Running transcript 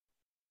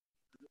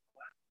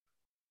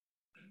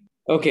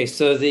Okay,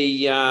 so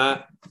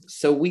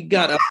we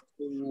got up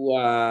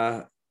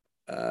to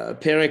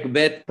Perek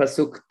Bet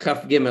Pasuk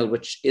Kaf Gimel,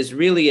 which is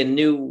really a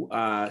new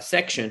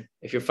section.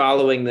 If you're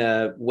following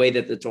the way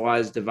that the Torah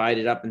is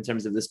divided up in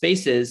terms of the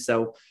spaces,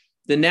 so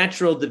the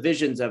natural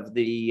divisions of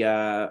the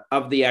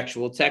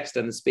actual text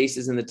and the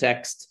spaces in the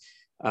text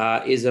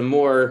is a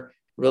more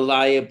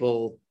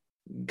reliable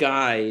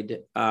guide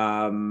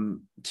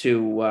to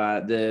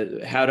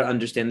the how to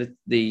understand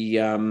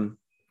the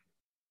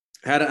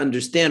how to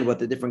understand what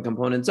the different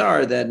components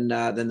are than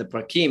the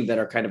prakim that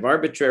are kind of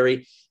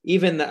arbitrary.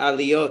 Even the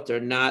aliyot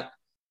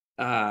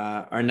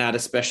are not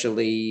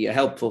especially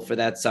helpful for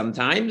that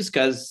sometimes,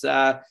 because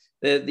the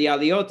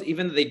aliyot,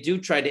 even though they do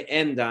try to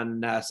end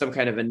on some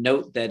kind of a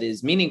note that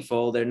is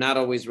meaningful, they're not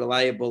always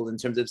reliable in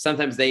terms of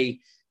sometimes they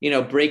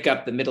break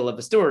up the middle of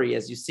a story.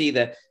 As you see,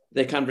 the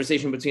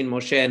conversation between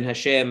Moshe and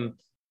Hashem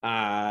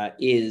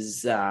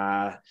is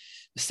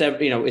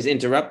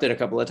interrupted a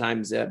couple of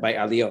times by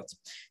aliyot.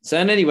 So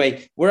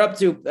anyway, we're up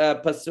to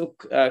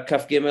pasuk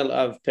kaf gimel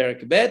of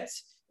Perek Bet.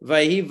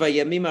 Vayi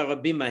vayamim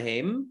arabim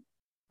ahem.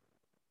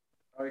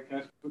 All right, can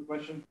I ask a quick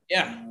question?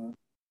 Yeah.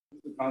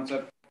 The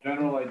concept,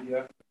 general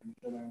idea.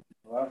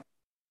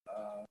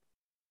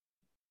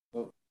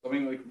 So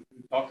something like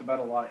we talked about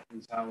a lot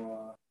is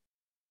how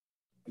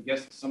I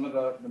guess some of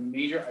the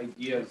major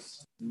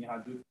ideas in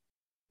Yahadut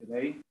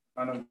today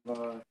kind of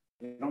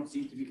they don't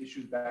seem to be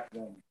issues back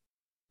then.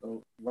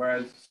 So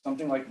whereas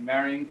something like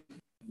marrying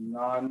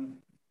non-Jew,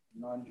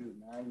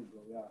 marrying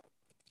Goya,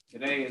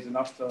 today is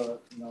enough to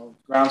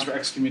grounds for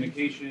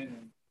excommunication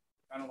and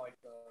kind of like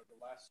the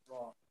last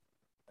straw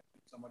that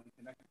keeps somebody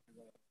connected to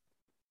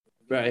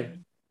the right.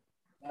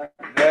 Back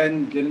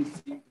then didn't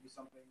seem to be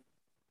something.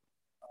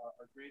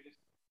 Our greatest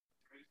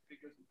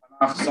figures in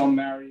Tanakh, some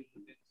married,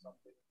 did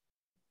something.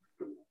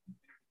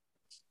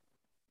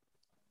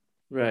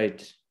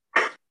 Right.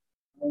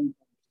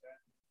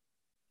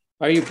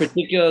 Are you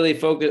particularly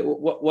focused?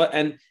 What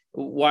and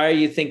why are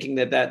you thinking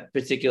that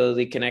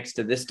particularly connects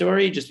to this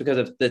story? Just because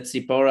of the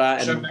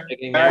Tzipora and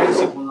getting married?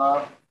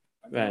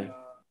 Right.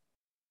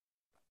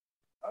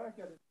 I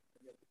get it.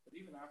 But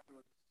even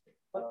afterwards,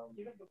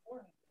 even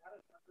before,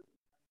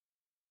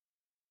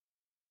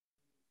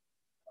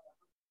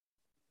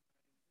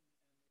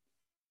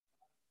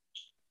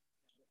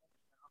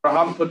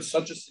 Abraham put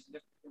such a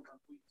significant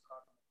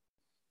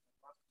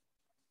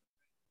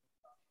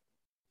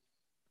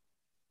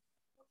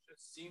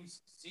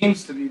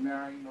seems to be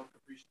marrying more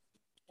capricious.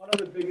 One of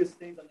the biggest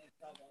things on the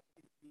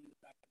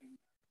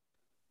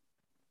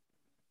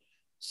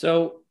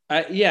So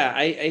I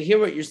hear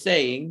what you're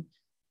saying.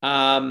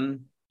 My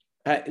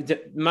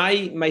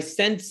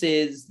sense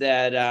is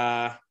that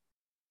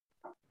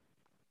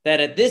that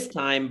at this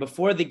time,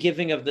 before the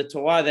giving of the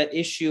Torah, that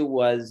issue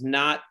was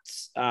not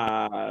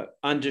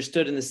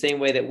understood in the same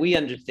way that we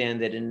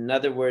understand it. In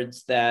other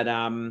words, that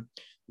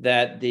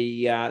that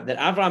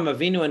Avraham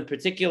Avinu in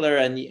particular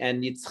and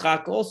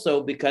Yitzchak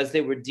also, because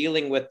they were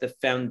dealing with the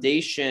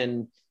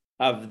foundation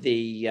of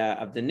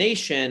the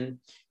nation,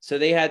 so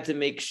they had to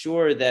make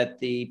sure that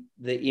the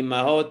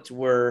imahot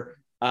were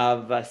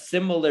of a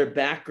similar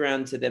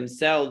background to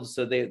themselves,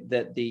 so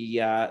that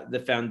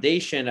the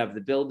foundation of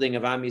the building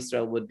of Am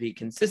Yisrael would be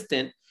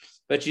consistent.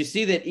 But you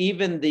see that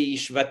even the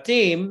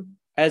Shvatim,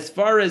 as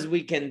far as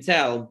we can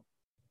tell,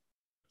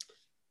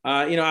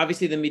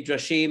 obviously the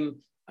Midrashim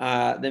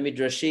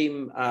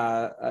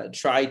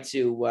try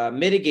to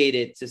mitigate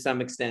it to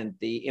some extent.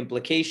 The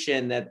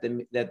implication that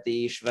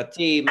the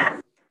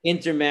Shvatim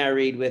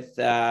intermarried with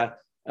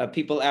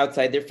people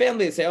outside their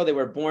family. They say, they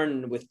were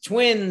born with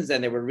twins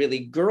and there were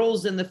really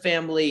girls in the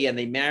family and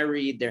they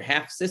married their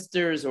half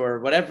sisters or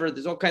whatever.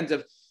 There's all kinds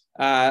of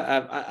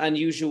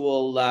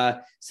unusual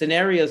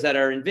scenarios that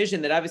are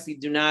envisioned that obviously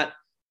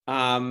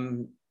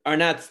are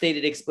not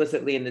stated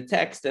explicitly in the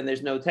text, and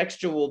there's no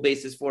textual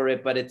basis for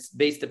it, but it's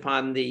based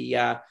upon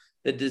the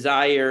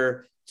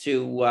desire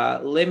to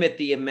limit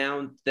the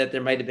amount that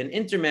there might have been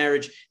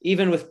intermarriage.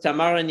 Even with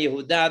Tamar and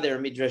Yehuda, there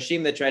are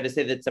midrashim that try to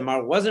say that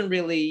Tamar wasn't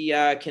really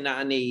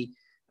Kenani,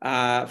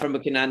 from a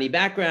Kenani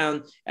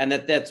background, and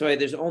that's why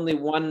there's only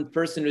one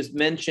person who's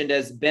mentioned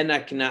as Bena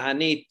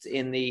Knaanit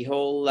in the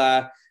whole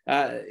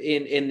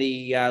in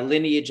the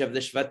lineage of the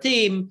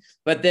Shvatim.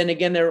 But then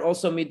again, there are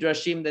also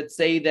midrashim that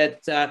say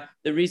that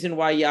the reason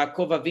why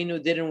Yaakov Avinu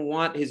didn't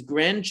want his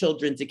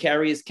grandchildren to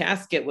carry his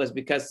casket was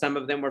because some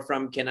of them were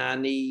from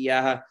Kenani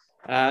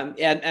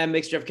and a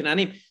mixture of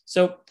Kenani.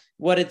 So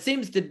what it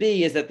seems to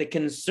be is that the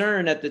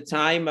concern at the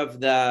time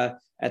of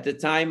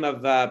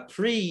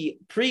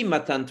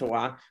pre-Matan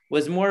Torah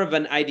was more of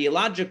an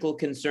ideological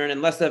concern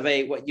and less of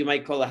a what you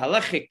might call a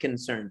halachic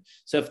concern.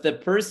 So if the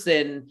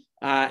person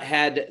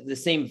had the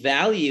same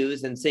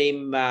values and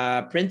same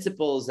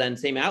principles and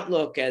same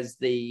outlook as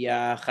the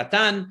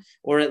Chatan,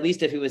 or at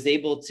least if he was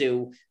able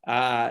to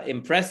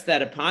impress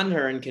that upon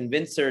her and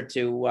convince her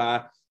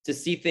to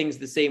see things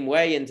the same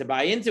way and to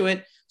buy into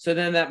it, So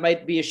then that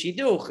might be a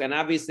shidduch. And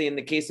obviously in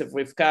the case of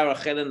Rivka,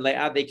 Rachel, and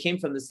Leah, they came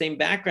from the same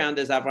background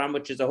as Avraham,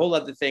 which is a whole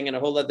other thing and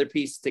a whole other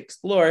piece to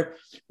explore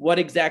what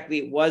exactly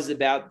it was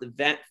about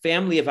the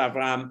family of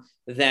Avraham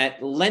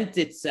that lent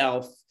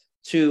itself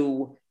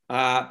to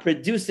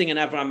producing an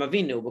Avraham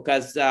Avinu,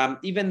 because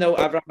even though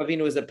Avraham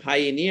Avinu is a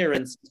pioneer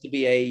and seems to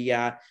be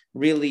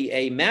really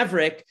a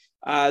maverick,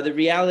 the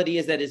reality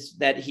is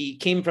that he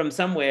came from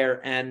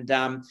somewhere, and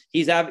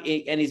he's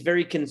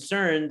very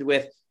concerned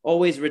with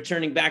always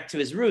returning back to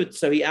his roots.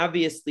 So he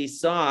obviously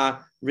saw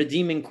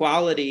redeeming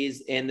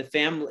qualities in the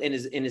family,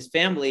 in his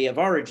family of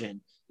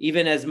origin.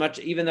 Even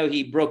though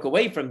he broke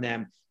away from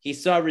them, he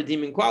saw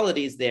redeeming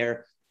qualities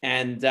there.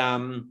 And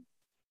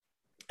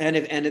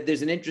if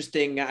there's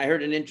I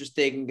heard an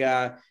interesting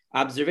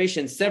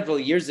observation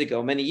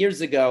many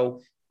years ago,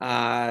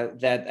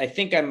 that I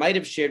think I might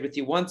have shared with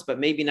you once, but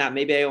maybe not.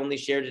 Maybe I only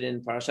shared it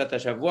in Parashat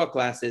HaShavua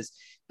classes.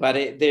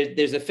 But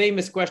there's a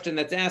famous question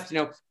that's asked,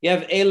 you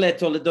have Ele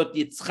Toledot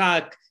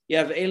Yitzchak, you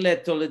have Ele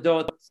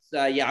Toledot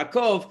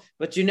Yaakov,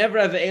 but you never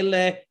have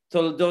Ele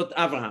Toledot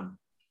Avraham.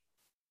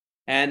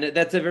 And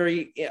that's a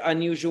very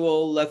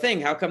unusual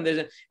thing. How come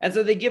and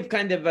so they give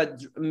kind of a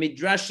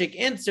midrashic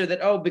answer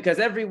that, because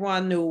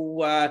everyone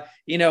who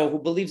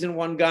believes in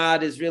one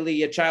God is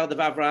really a child of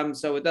Avraham,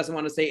 so it doesn't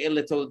want to say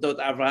Ele Toledot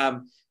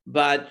Avraham.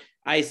 But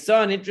I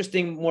saw an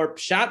interesting, more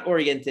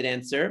pshat-oriented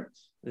answer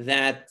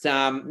that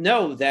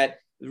that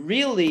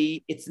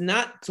really it's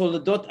not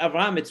Toledot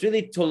Avraham. It's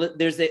really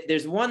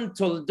there's one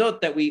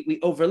Toledot that we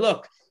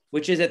overlook,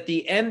 which is at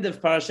the end of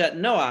Parashat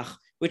Noach,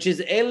 which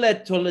is Ele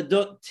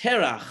Toledot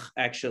Terach,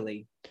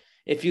 actually.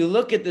 If you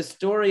look at the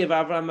story of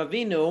Avraham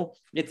Avinu,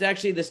 it's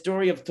actually the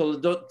story of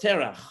Toledot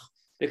Terach,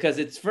 because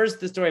it's first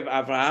the story of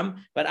Avraham,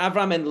 but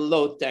Avraham and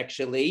Lot,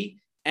 actually.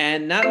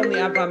 And not only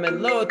Avraham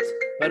and Lot,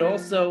 but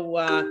also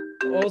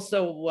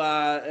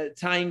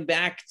tying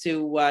back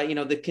to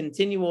the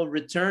continual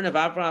return of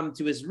Avraham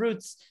to his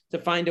roots to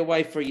find a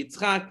wife for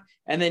Yitzchak,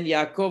 and then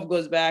Yaakov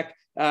goes back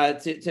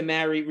to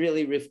marry.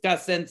 Really, Rivka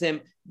sends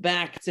him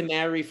back to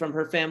marry from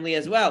her family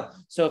as well.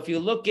 So if you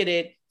look at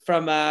it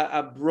from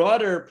a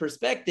broader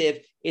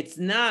perspective, it's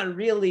not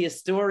really a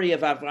story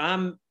of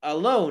Avraham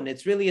alone.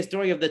 It's really a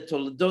story of the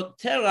Toledot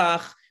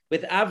Terach,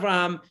 with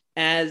Avraham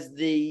as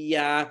the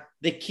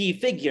key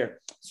figure.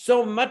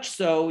 So much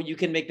so, you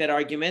can make that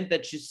argument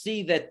that you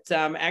see that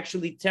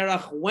actually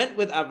Terach went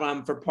with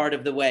Avraham for part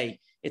of the way.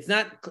 It's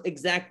not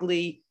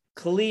exactly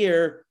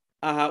clear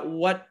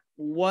what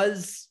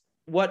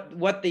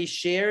they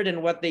shared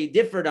and what they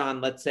differed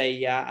on. Let's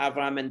say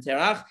Avraham and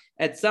Terach.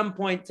 At some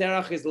point,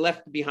 Terach is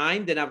left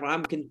behind, and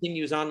Avraham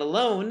continues on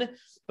alone.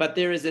 But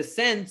there is a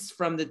sense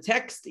from the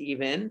text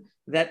even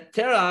that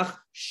Terach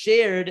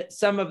shared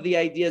some of the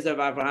ideas of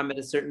Avraham at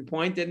a certain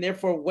point, and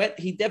therefore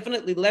he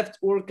definitely left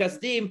Ur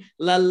Kasdim,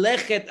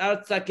 Lalechet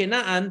Arza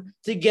Kenaan,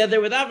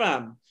 together with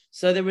Avraham.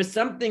 So there was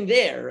something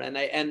there, and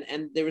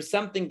there was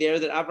something there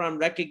that Avraham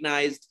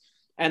recognized.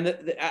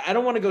 And I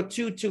don't want to go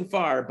too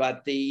far,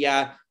 but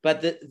the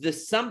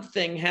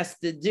something has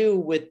to do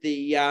with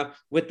the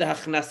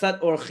Hachnasat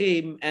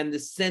Orchim and the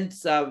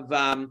sense of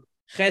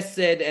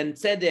Chesed and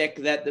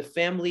Tzedek that the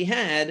family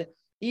had,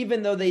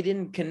 even though they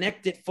didn't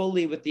connect it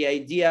fully with the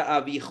idea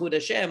of Yichud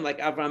Hashem like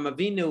Avraham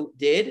Avinu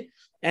did,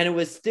 and it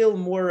was still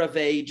more of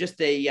a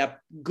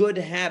good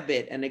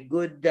habit and a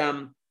good.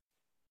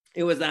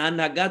 It was a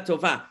Hanagat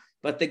Tova,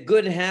 but the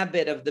good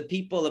habit of the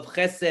people of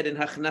Chesed and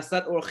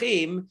Hachnasat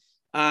Orchim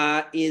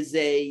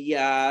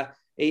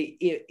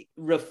it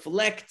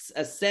reflects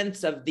a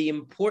sense of the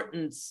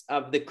importance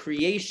of the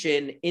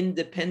creation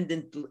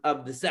independent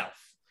of the self.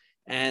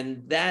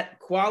 And that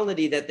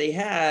quality that they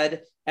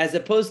had, as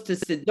opposed to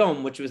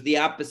Sodom, which was the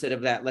opposite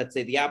of that, let's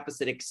say the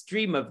opposite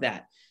extreme of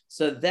that.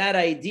 So that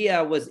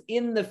idea was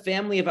in the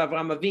family of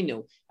Avraham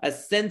Avinu, a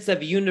sense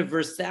of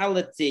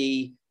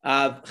universality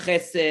of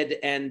chesed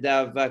and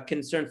of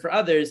concern for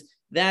others.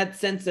 That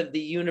sense of the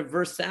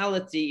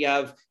universality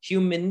of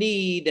human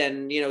need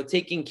and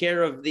taking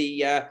care of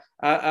the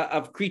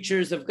of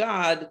creatures of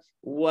God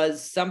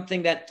was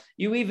something that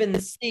you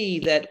even see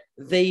that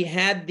they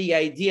had the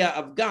idea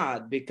of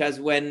God, because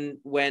when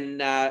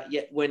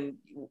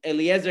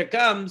Eliezer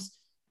comes,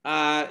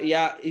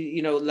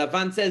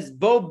 Lavan says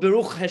Bo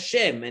Baruch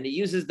Hashem, and he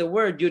uses the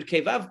word Yud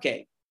Kei Vav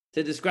Kei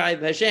to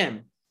describe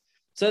Hashem.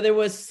 So there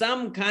was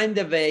some kind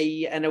of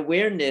an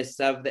awareness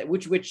of that,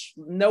 which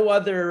no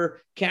other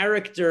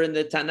character in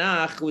the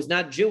Tanakh who is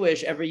not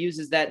Jewish ever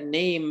uses that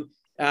name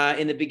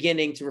in the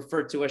beginning to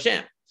refer to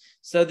Hashem.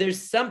 So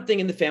there's something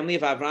in the family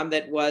of Avraham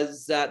that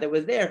was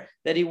there,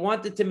 that he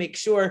wanted to make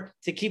sure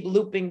to keep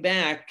looping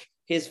back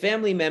his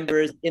family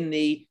members in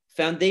the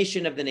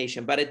foundation of the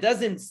nation. But it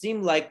doesn't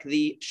seem like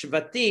the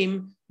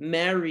Shvatim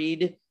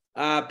married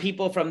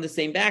people from the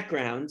same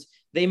background.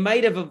 They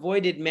might have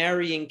avoided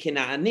marrying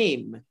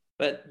Canaanim,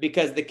 but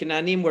because the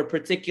Canaanim were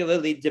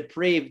particularly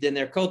depraved in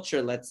their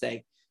culture, let's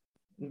say.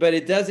 But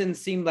it doesn't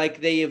seem like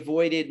they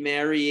avoided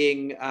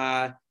marrying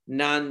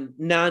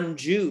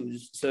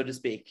non-Jews, so to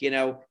speak,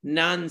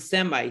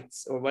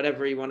 non-Semites or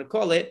whatever you want to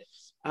call it,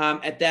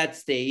 at that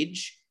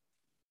stage.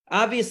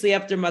 Obviously,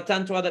 after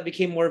Matan Torah, that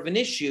became more of an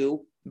issue.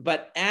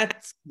 But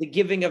at the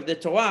giving of the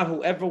Torah,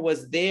 whoever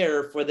was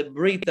there for the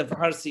Brit of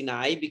Har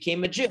Sinai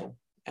became a Jew,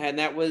 and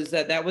that was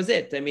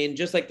it. I mean,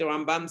 just like the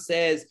Rambam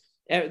says,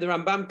 the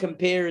Rambam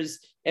compares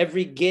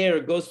every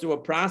ger goes through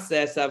a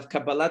process of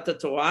Kabbalat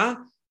Torah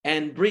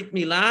and Brit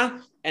Milah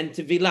and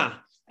Tevilah.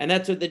 And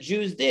that's what the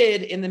Jews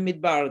did in the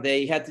Midbar.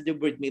 They had to do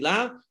Brit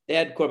Milah. They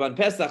had Korban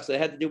Pesach, so they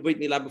had to do Brit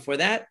Milah before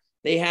that.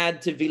 They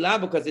had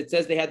Tevilah because it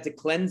says they had to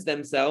cleanse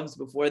themselves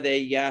before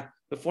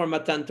before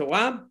Matan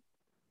Torah.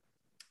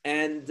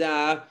 And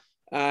they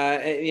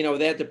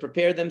had to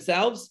prepare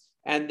themselves.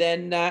 And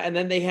then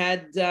they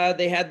had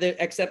the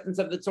acceptance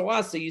of the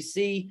Torah. So you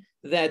see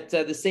that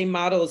the same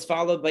model is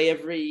followed by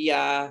every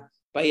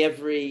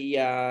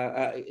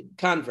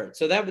convert.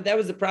 So that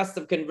was the process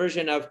of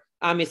conversion of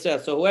Am Yisrael.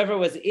 So whoever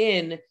was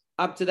in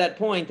up to that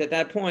point, at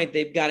that point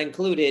they've got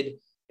included,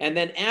 and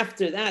then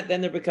after that,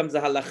 then there becomes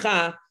a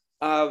halacha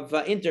of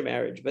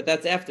intermarriage, but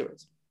that's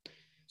afterwards.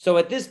 So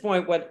at this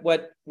point, what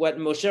Moshe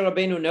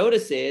Rabbeinu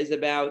notices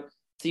about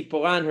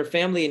Tzipora and her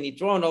family and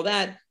Yitro and all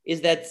that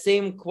is that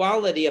same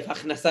quality of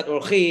Hachnasat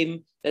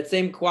Orchim, that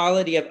same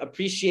quality of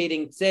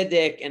appreciating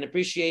tzedek and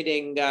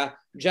appreciating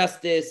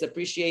justice,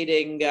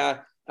 appreciating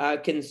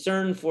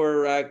concern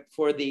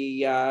for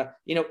the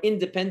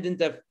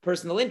independent of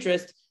personal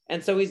interest,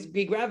 and so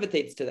he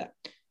gravitates to that.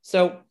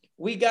 So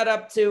we got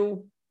up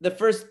to the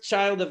first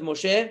child of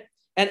Moshe,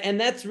 and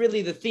that's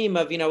really the theme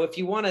of if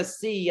you want to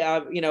see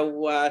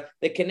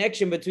the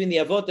connection between the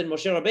Avot and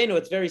Moshe Rabbeinu,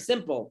 it's very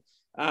simple.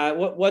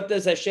 What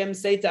does Hashem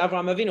say to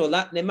Avraham Avinu?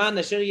 Leman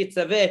asher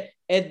yitzaveh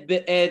et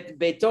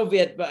beito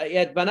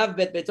v'et banav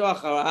bet beito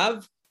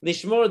acharav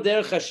lishmor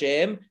derech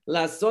Hashem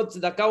la'asot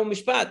tzedakah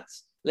u'mishpat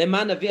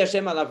leman avi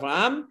Hashem al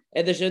Avraham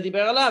et asher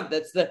diber alav.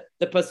 That's the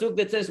pasuk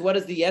that says what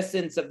is the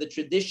essence of the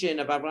tradition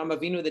of Avraham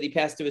Avinu that he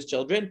passed to his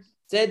children?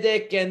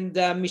 Tzedek and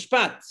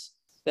mishpat,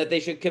 that they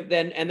should keep.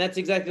 Then, and that's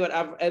exactly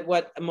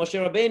what Moshe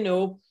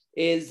Rabbeinu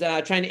is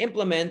trying to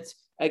implement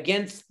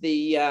against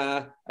the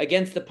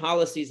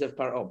policies of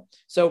Paro.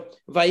 So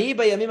Vayi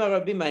bayamim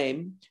harabim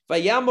hahem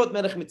vayamot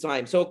melech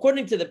Mitzrayim. So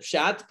according to the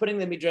Pshat, putting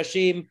the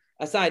Midrashim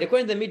aside,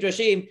 according to the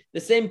Midrashim,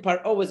 the same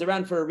Paro was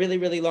around for a really,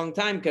 really long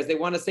time because they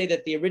want to say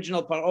that the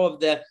original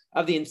Paro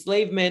of the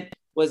enslavement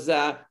was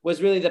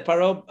really the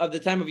Paro of the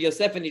time of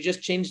Yosef, and he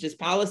just changed his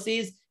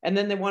policies. And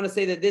then they want to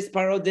say that this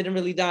Paro didn't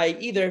really die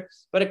either.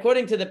 But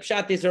according to the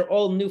Pshat, these are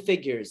all new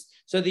figures.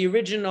 So the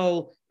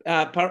original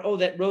Paro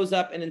that rose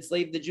up and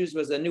enslaved the Jews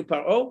was a new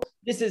Paro.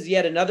 This is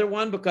yet another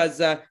one because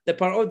the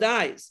Paro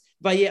dies.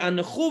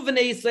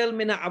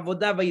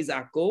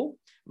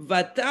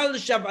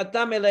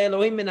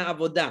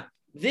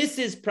 This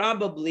is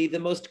probably the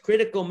most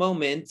critical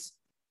moment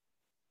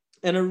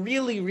and a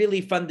really,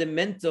 really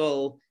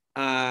fundamental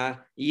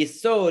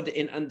yesod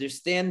in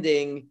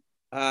understanding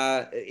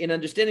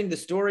the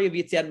story of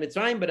Yetziat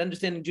Mitzrayim, but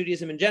understanding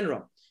Judaism in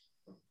general.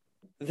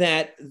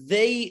 That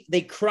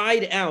they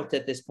cried out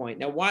at this point.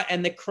 Now why?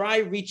 And the cry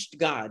reached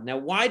God. Now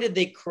why did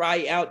they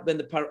cry out when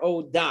the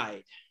Paro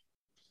died?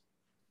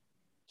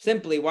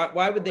 Simply,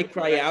 why would they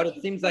cry out?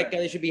 It seems like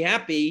they should be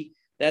happy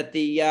that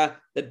the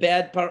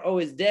bad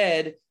Paro is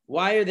dead.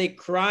 Why are they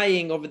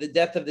crying over the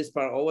death of this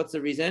Paro? What's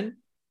the reason?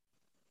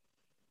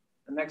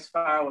 The next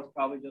Pharaoh was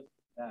probably just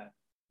bad.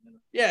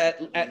 Yeah,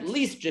 at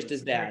least just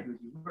as bad.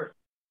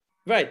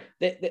 Right.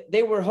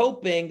 They were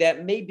hoping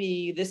that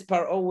maybe this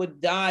Paro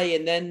would die,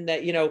 and then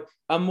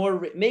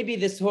maybe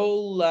this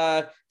whole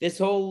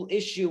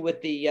issue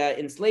with the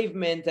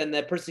enslavement and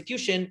the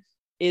persecution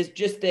is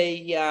just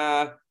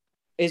an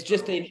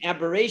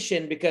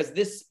aberration because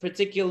this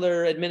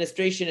particular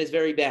administration is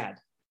very bad.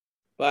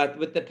 But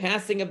with the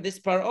passing of this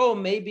Paro,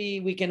 maybe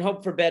we can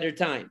hope for better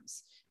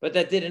times. But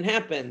that didn't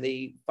happen.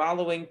 The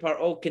following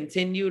Paro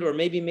continued, or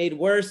maybe made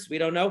worse. We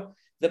don't know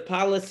the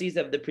policies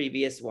of the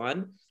previous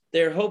one.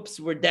 Their hopes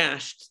were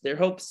dashed. Their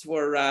hopes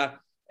for a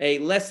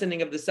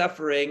lessening of the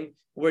suffering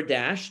were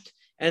dashed.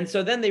 And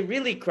so then they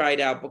really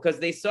cried out because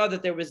they saw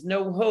that there was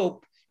no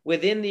hope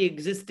within the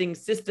existing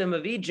system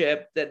of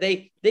Egypt, that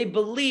they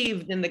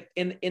believed in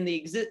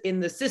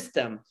the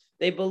system.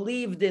 They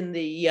believed in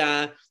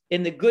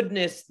the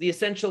goodness, the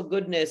essential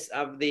goodness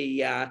of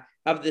the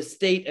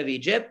state of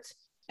Egypt.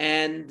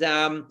 And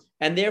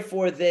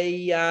therefore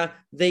they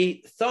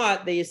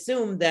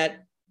assumed that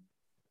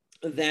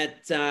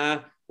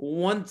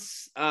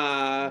once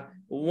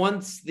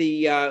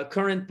the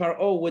current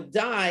Paro would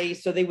die,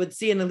 so they would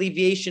see an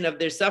alleviation of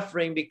their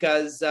suffering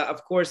because,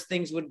 of course,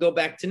 things would go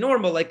back to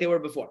normal like they were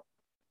before.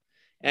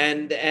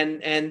 And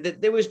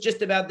there was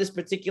just about this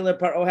particular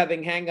Paro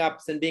having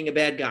hang-ups and being a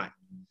bad guy.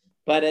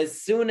 But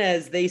as soon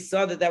as they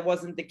saw that that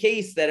wasn't the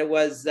case, that it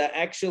was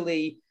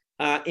actually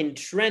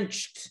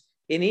entrenched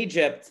in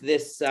Egypt,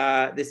 this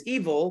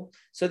evil,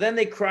 so then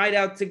they cried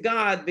out to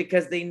God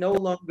because they no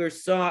longer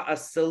saw a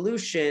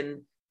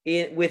solution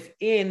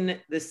within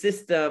the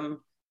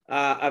system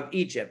of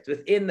Egypt,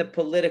 within the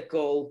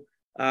political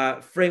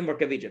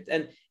framework of Egypt.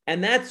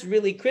 And that's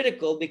really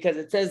critical because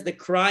it says the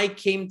cry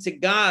came to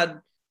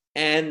God,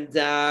 and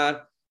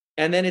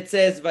And then it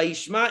says,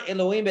 Vayishma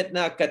Elohim et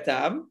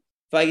na'katam,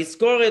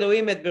 Vayiskor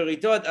Elohim et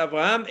berito et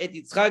Avraham et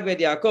Yitzchak et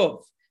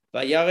Yaakov,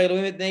 Vayar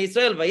Elohim et Bnei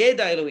Yisrael,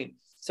 Vayeda Elohim.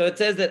 So it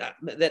says that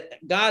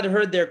God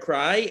heard their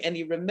cry and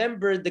he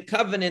remembered the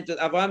covenant with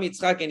Avraham,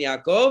 Yitzchak, and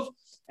Yaakov,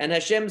 and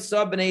Hashem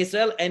saw Bnei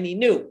Yisrael and he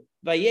knew.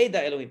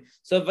 Vayeda Elohim.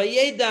 So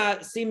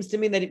Vayeda seems to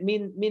mean that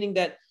meaning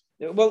that,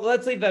 well,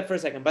 let's leave that for a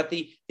second. But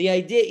the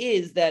idea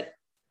is that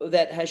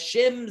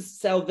Hashem's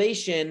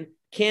salvation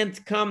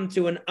can't come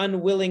to an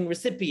unwilling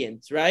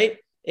recipient, right?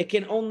 It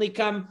can only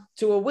come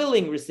to a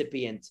willing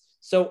recipient.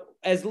 So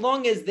as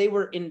long as they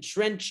were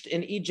entrenched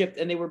in Egypt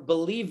and they were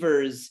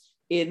believers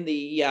in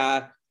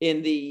that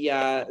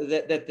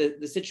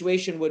the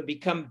situation would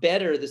become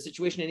better, the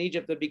situation in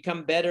Egypt would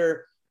become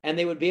better, and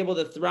they would be able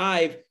to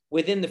thrive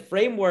within the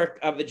framework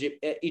of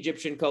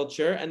Egyptian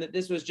culture, and that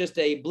this was just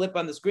a blip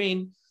on the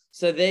screen.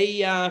 So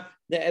they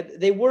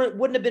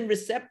wouldn't have been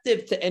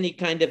receptive to any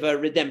kind of a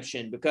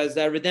redemption, because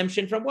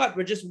redemption from what?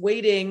 We're just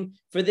waiting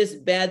for this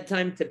bad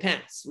time to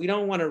pass. We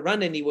don't want to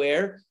run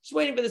anywhere, just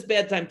waiting for this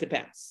bad time to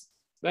pass,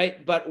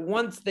 right? But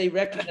once they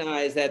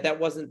recognized that that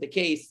wasn't the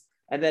case,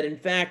 and that in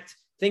fact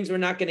things were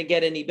not going to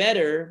get any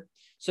better,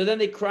 so then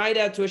they cried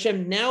out to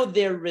Hashem. Now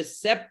they're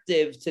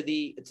receptive to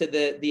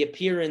the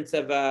appearance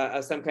of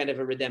some kind of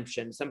a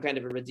redemption, some kind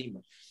of a redeemer.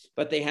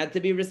 But they had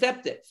to be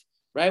receptive.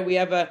 Right, we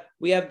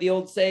have the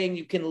old saying: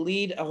 you can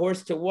lead a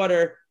horse to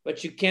water,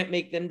 but you can't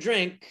make them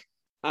drink,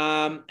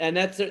 and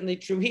that's certainly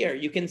true here.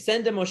 You can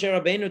send a Moshe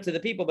Rabbeinu to the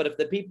people, but if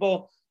the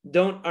people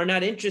are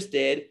not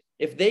interested,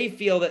 if they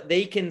feel that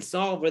they can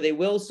solve or they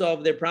will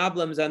solve their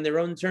problems on their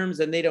own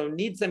terms, and they don't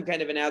need some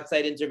kind of an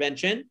outside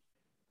intervention,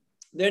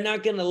 they're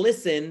not going to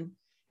listen,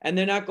 and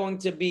they're not going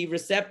to be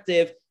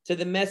receptive to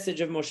the message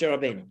of Moshe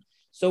Rabbeinu.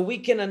 So we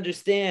can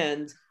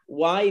understand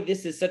why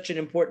this is such an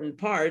important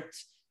part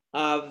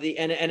of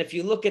and if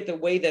you look at the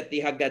way that the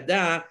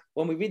Haggadah,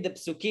 when we read the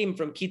Psukim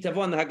from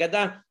Kitavon, the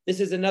Haggadah, this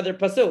is another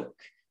pasuk,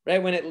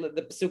 right? When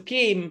the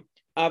Psukim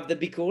of the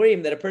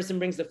Bikurim, that a person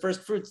brings the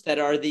first fruits that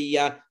are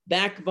the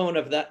backbone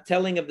of the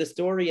telling of the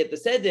story at the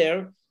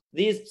Seder,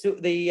 these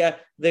the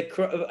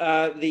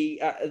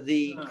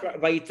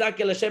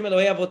Vayitzak el Hashem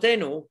Elohei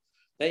Avotenu,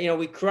 that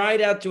we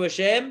cried out to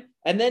Hashem,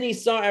 and then he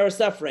saw our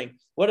suffering.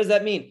 What does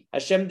that mean?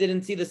 Hashem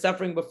didn't see the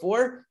suffering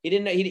before.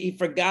 He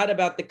forgot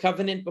about the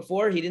covenant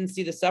before. He didn't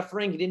see the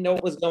suffering. He didn't know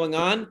what was going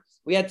on.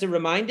 We had to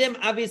remind him.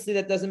 Obviously,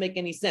 that doesn't make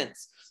any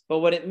sense. But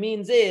what it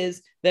means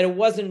is that it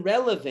wasn't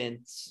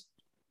relevant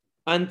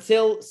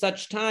until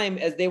such time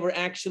as they were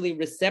actually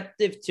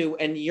receptive to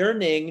and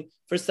yearning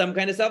for some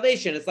kind of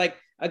salvation. It's like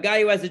a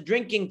guy who has a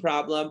drinking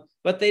problem,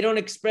 but they don't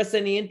express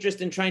any interest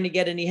in trying to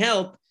get any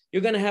help.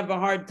 You're going to have a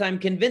hard time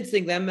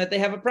convincing them that they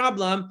have a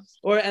problem,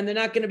 and they're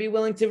not going to be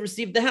willing to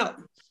receive the help,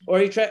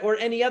 or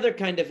any other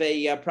kind of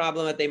a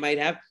problem that they might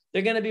have.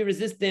 They're going to be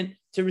resistant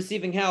to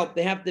receiving help.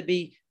 They have to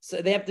be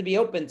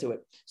open to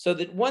it. So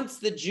that once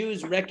the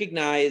Jews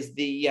recognized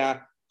the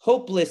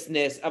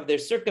hopelessness of their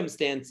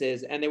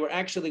circumstances, and they were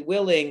actually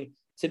willing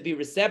to be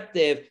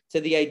receptive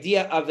to the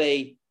idea of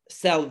a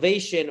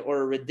salvation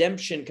or a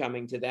redemption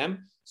coming to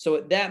them. So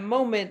at that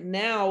moment,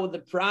 now the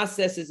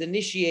process is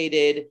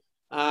initiated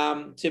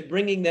to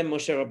bringing them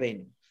Moshe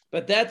Rabbeinu.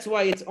 But that's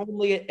why it's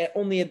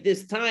only at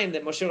this time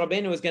that Moshe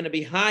Rabbeinu is going to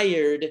be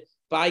hired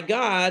by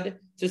God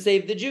to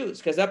save the Jews.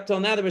 Because up till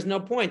now, there was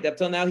no point. Up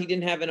till now, he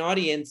didn't have an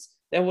audience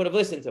that would have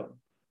listened to him.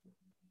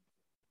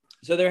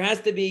 So there has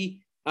to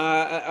be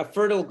a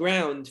fertile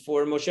ground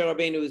for Moshe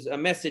Rabbeinu's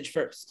message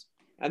first.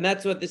 And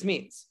that's what this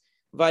means.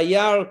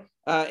 Vayar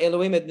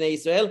Elohim et Bnei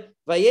Yisrael,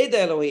 Vayeda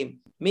Elohim,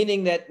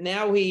 meaning that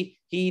now he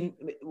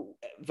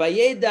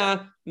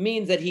Vayeda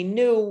means that he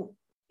knew,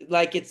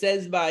 like it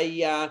says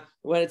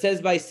when it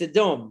says by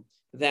Sodom,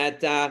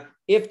 that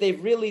if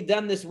they've really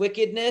done this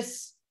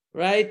wickedness,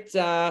 right,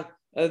 then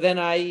they're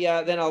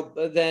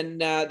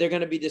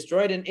going to be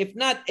destroyed, and if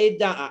not,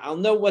 I'll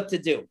know what to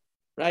do,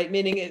 right?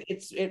 Meaning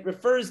it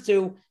refers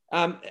to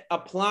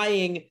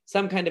applying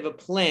some kind of a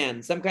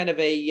plan, some kind of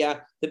the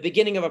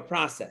beginning of a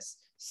process.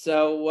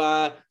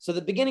 So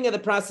the beginning of the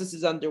process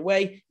is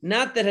underway.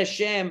 Not that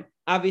Hashem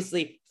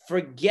obviously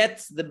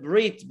forgets the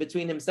brit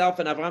between himself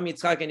and Avraham,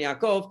 Yitzchak, and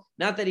Yaakov.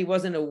 Not that he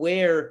wasn't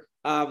aware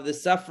of the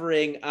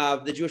suffering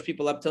of the Jewish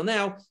people up till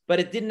now, but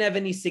it didn't have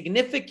any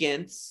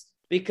significance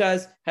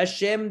because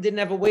Hashem didn't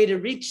have a way to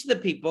reach the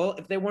people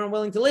if they weren't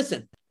willing to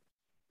listen.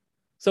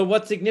 So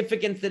what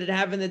significance did it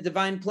have in the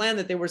divine plan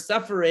that they were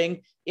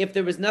suffering if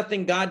there was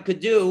nothing God could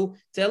do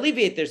to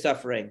alleviate their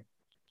suffering?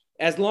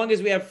 As long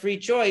as we have free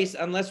choice,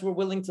 unless we're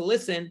willing to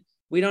listen,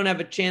 we don't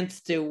have a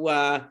chance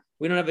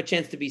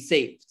to be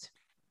saved.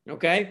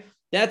 Okay,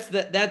 that's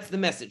the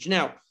message.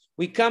 Now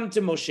we come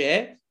to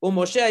Moshe. So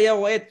Moshe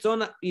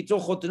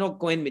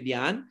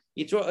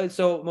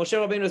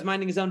Rabbeinu was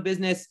minding his own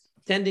business,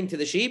 tending to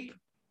the sheep.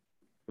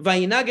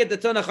 And he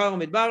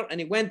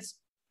went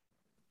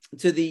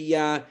to the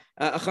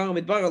Achar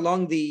Midbar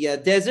along the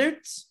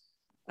desert.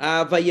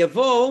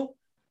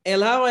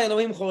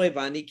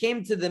 And he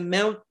came to the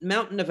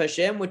mountain of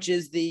Hashem, which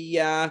is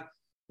the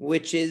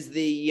which is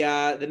the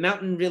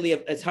mountain really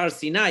it's Har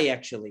Sinai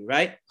actually,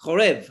 right?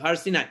 Chorev, Har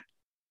Sinai.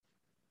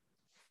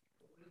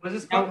 Was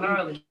this called Har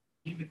Elohim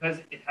because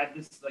it had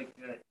this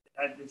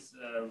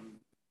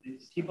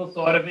people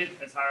thought of it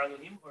as Har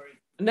Elohim, or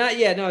not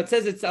yet? No, it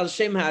says it's Al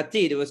Shem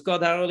Ha'atid. It was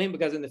called Har Elohim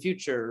because in the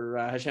future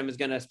Hashem is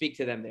going to speak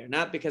to them there,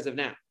 not because of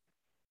now,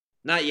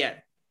 not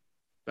yet.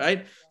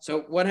 Right?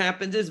 So what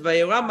happens is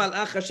we all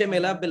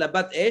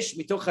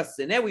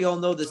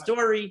know the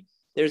story.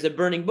 There's a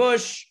burning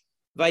bush.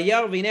 That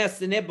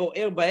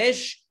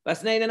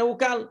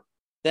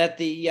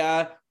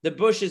the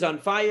bush is on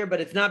fire,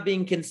 but it's not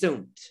being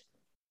consumed.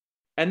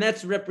 And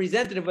that's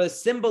representative of the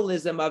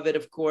symbolism of it,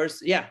 of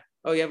course. Yeah.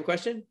 Oh, you have a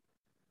question?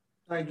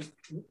 Sorry,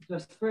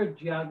 just for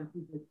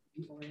geography to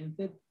be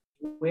oriented,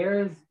 where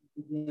is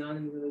Midian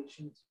in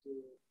relation to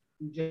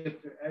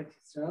Egypt or Eretz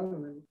Yisrael,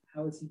 and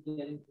how is he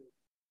getting to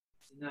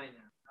Sinai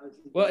now?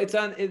 Well,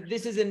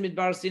 this is in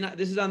Midbar Sinai.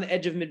 This is on the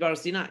edge of Midbar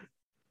Sinai.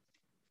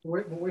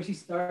 Where's he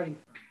starting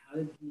from?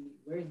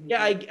 Where's Midian?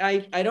 Yeah,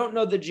 I don't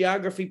know the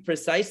geography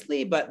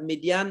precisely, but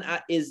Midian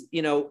is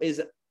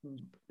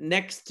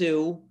next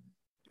to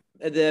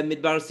the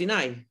Midbar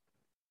Sinai.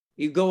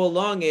 You go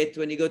along it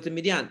when you go to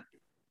Midian,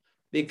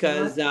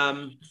 because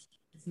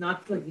it's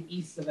not like the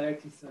east of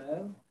Eretz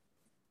Yisrael.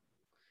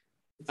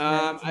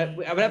 I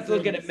would have to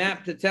look at a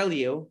map to tell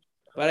you,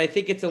 but I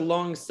think it's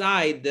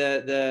alongside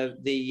the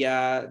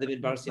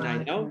Midbar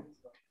Sinai. No,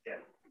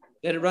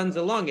 that it runs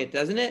along it,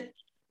 doesn't it?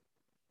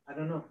 I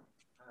don't know.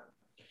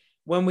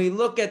 When we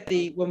look at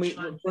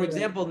for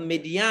example,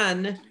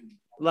 Midian,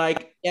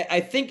 like I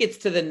think it's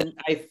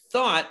I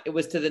thought it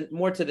was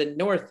more to the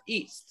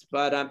northeast,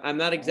 but I'm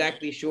not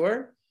exactly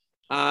sure.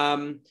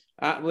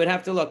 We'd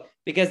have to look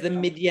because the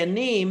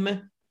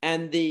Midianim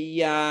and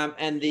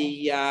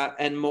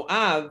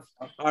Moab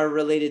are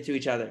related to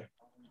each other.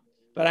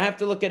 But I have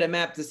to look at a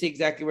map to see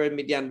exactly where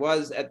Midian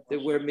was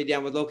where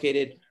Midian was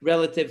located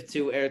relative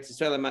to Eretz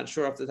Yisrael. I'm not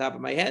sure off the top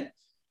of my head,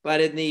 but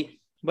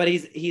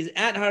he's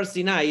at Har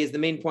Sinai is the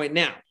main point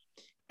now.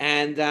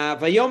 And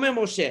Vayomer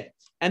Moshe.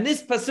 And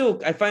this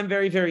pasuk I find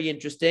very, very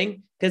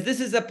interesting because this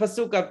is a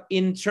pasuk of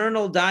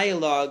internal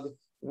dialogue,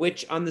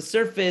 which on the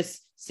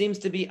surface seems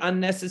to be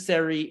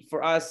unnecessary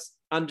for us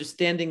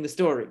understanding the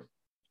story,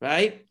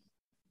 right?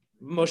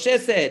 Moshe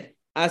said,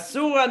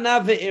 "Asura na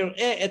ve'ir'eh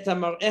et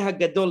hamar'eh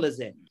hagadol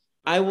hazeh."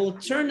 I will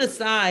turn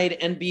aside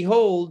and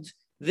behold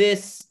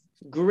this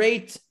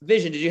great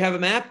vision. Did you have a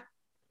map?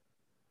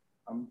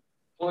 I'm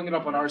pulling it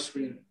up on our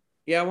screen.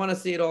 Yeah, I want to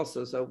see it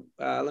also. So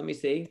let me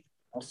see.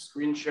 I'll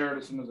screen share it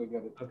as soon as I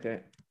get it.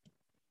 Okay.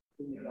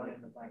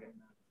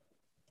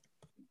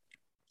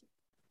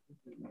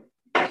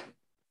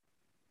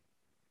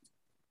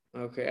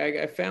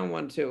 Okay, I found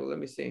one too. Let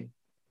me see.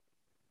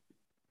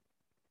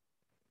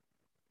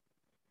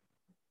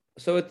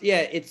 So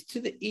it's to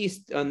the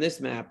east on this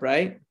map,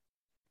 right?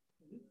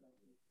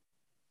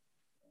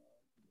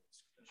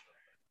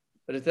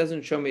 But it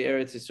doesn't show me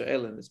Eretz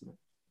Yisrael in this map.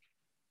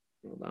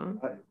 Hold on.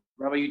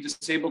 Rabbi, you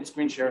disabled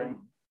screen sharing.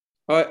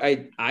 Oh,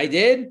 I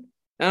did?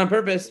 Not on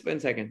purpose. Wait a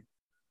second.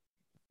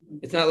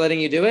 It's not letting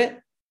you do it?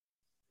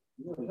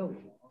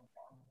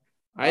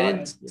 I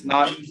didn't. It's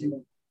not.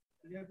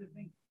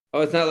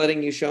 Oh, it's not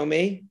letting you show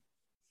me?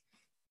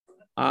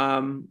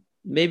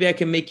 Maybe I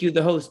can make you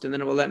the host and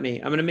then it will let me.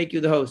 I'm going to make you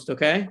the host,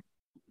 okay?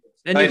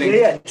 Then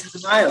it's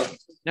denial.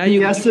 Now he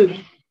has to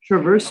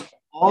traverse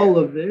all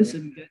of this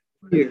and get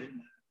here.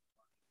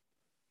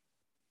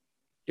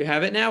 Do you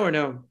have it now or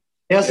no?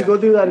 He has to go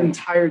through that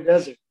entire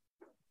desert.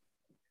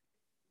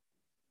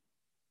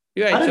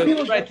 You're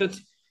right.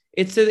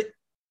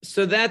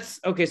 So that's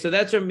okay. So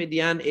that's where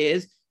Midian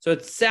is. So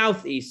it's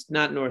southeast,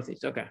 not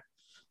northeast. Okay.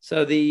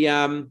 So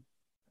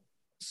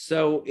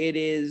so it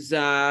is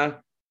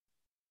that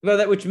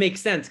which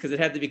makes sense because it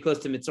had to be close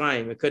to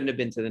Mitzrayim. It couldn't have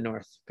been to the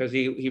north because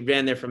he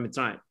ran there from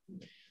Mitzrayim.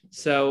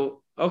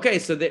 So okay,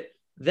 so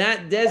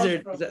that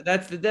desert,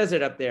 that's the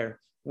desert up there.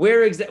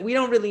 Where we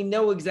don't really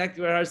know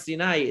exactly where Har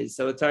Sinai is,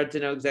 so it's hard to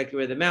know exactly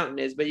where the mountain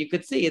is. But you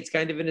could see it's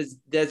kind of in a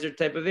desert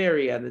type of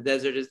area, and the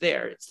desert is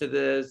there. It's to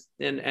the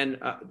and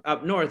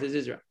up north is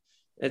Israel,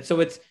 and so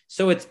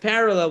it's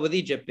parallel with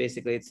Egypt.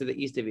 Basically, it's to the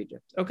east of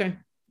Egypt. Okay,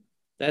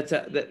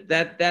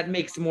 that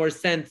makes more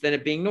sense than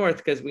it being north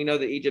because we know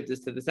that Egypt is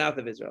to the south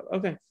of Israel.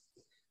 Okay,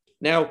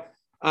 now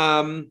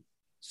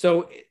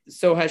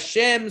So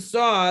Hashem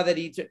saw that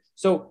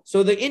so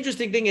the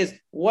interesting thing is,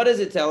 what does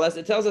it tell us?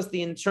 It tells us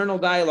the internal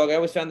dialogue. I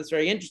always found this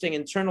very interesting,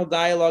 internal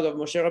dialogue of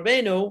Moshe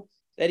Rabbeinu,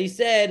 that he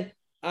said,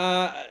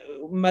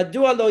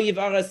 Madua lo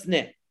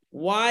yivarasne.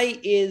 Why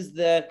is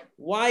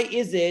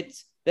it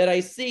that I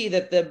see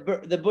that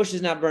the bush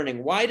is not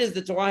burning? Why does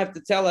the Torah have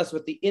to tell us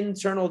with the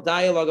internal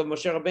dialogue of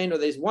Moshe Rabbeinu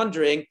that he's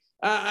wondering,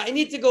 I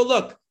need to go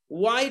look,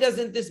 why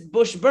doesn't this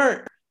bush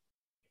burn?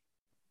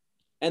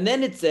 And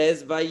then it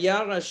says,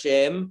 Vayar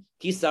Hashem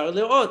kisar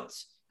le'ot.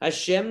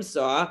 Hashem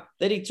saw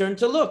that he turned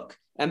to look.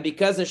 And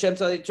because Hashem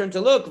saw that he turned to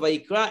look,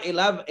 Vayikra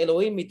elav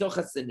Elohim mitoch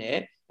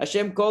haseneh,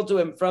 Hashem called to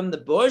him from the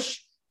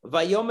bush,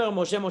 Vayomer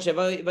Moshe Moshe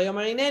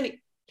Vayomer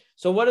Hineni.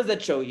 So what does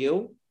that show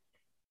you?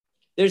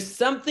 there's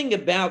something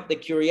about the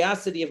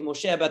curiosity of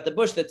Moshe about the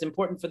bush that's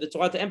important for the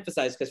Torah to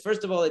emphasize. Because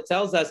first of all, it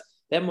tells us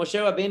that Moshe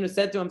Rabbeinu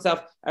said to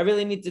himself, I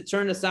really need to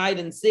turn aside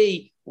and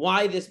see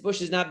why this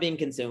bush is not being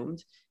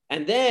consumed.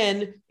 And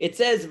then it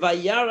says,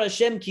 Vayar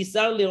Hashem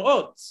kisar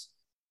lirot,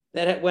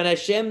 that when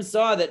Hashem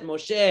saw that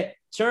Moshe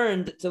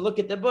turned to look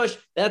at the bush,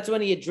 that's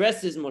when he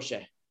addresses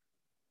Moshe.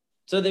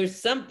 So there's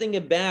something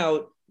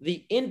about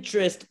the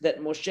interest that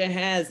Moshe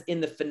has in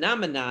the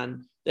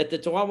phenomenon that the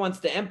Torah wants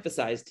to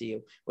emphasize to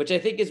you, which I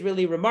think is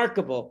really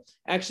remarkable.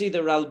 Actually, the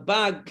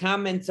Ralbag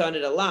comments on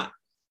it a lot.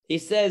 He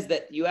says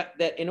that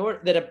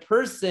a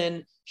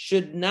person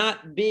should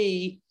not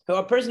be,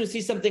 a person who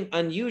sees something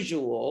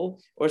unusual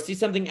or sees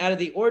something out of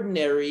the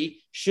ordinary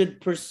should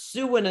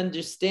pursue an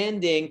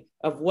understanding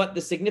of what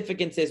the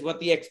significance is, what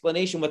the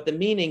explanation, what the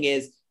meaning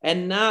is,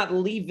 and not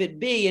leave it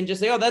be and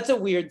just say, oh, that's a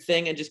weird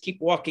thing, and just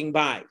keep walking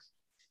by,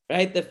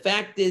 right? The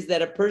fact is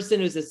that a person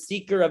who's a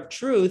seeker of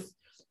truth,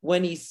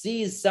 when he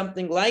sees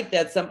something like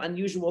that, some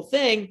unusual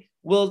thing,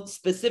 will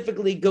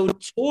specifically go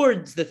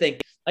towards the thing.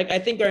 Like, I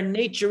think our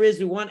nature is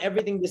we want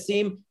everything to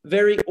seem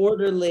very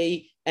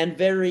orderly and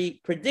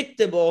very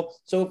predictable.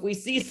 So if we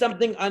see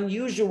something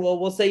unusual,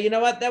 we'll say, you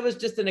know what, that was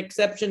just an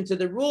exception to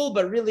the rule,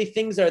 but really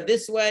things are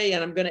this way,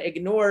 and I'm going to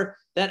ignore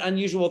that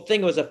unusual thing.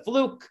 It was a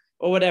fluke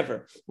or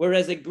whatever.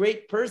 Whereas a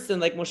great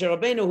person like Moshe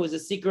Rabbeinu, who is a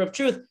seeker of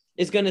truth,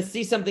 is going to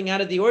see something out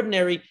of the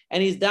ordinary,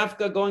 and he's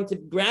dafka going to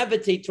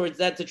gravitate towards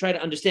that to try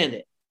to understand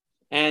it.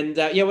 And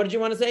what did you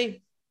want to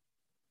say?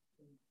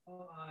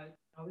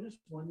 I was just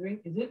wondering,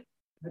 is it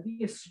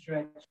maybe a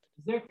stretch?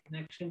 Is there a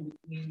connection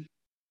between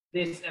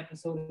this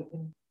episode of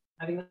him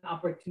having an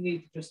opportunity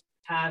to just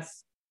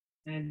pass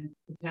and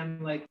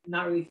pretend like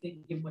not really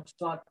give much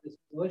thought to this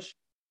bush,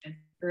 and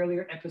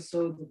earlier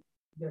episodes of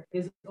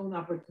his own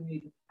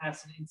opportunity to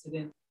pass an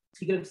incident?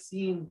 He could have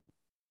seen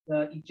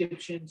the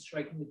Egyptian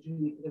striking the Jew.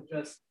 He could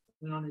have just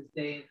went on his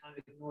day and kind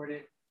of ignored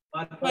it.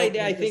 Right.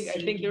 I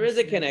think there is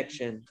a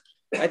connection.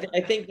 I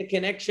think the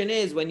connection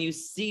is when you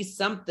see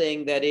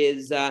something that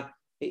is,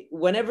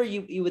 whenever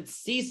you would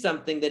see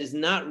something that is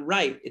not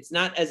right, it's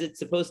not as it's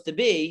supposed to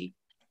be,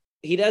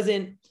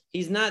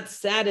 he's not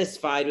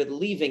satisfied with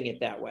leaving it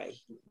that way.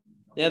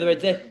 In other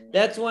words,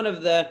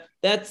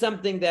 that's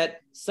something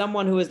that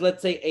someone who is,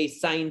 let's say, a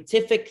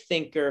scientific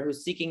thinker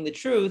who's seeking the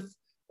truth,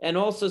 and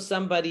also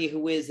somebody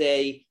who is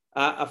a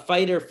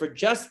fighter for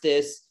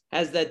justice,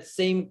 has that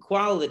same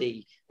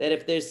quality, that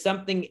if there's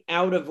something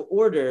out of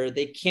order,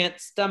 they can't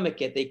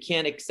stomach it, they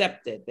can't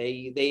accept it,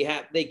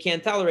 they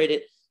can't tolerate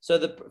it.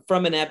 So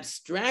from an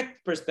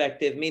abstract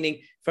perspective,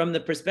 meaning from the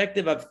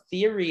perspective of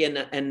theory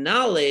and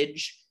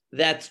knowledge,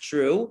 that's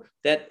true.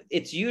 That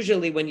it's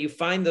usually when you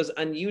find those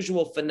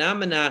unusual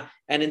phenomena,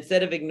 and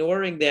instead of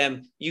ignoring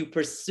them, you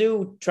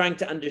pursue trying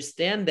to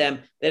understand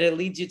them, that it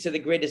leads you to the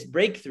greatest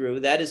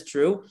breakthrough. That is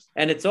true.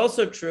 And it's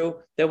also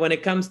true that when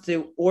it comes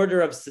to order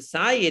of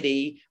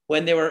society,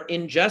 when there are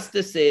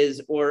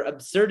injustices or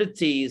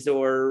absurdities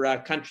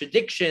or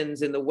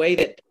contradictions in the way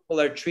that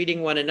people are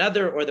treating one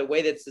another, or the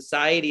way that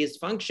society is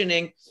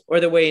functioning, or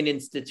the way an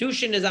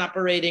institution is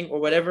operating, or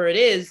whatever it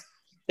is,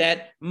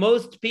 that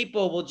most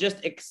people will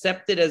just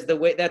accept it as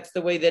that's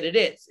the way that it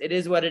is. It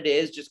is what it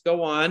is. Just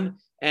go on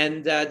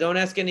and don't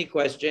ask any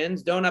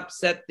questions. Don't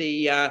upset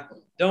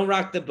don't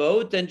rock the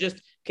boat, and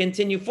just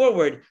continue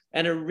forward.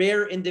 And a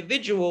rare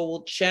individual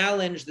will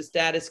challenge the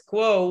status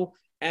quo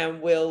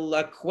and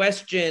will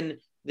question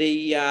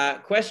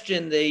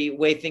the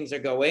way things are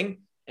going,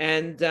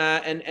 and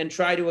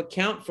try to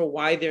account for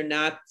why they're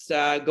not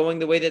going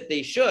the way that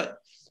they should.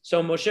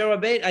 So Moshe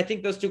Rabbeinu, I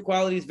think those two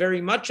qualities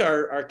very much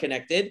are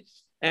connected.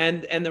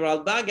 And the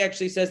Ralbag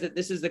actually says that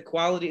this is a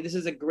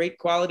great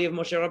quality of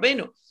Moshe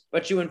Rabbeinu.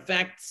 But you in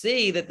fact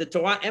see that the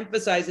Torah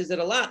emphasizes it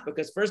a lot,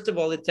 because first of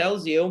all, it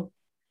tells you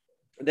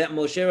that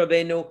Moshe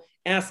Rabbeinu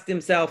asked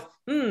himself,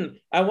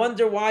 I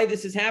wonder why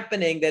this is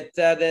happening, that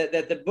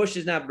the bush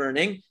is not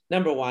burning,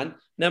 number one.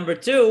 Number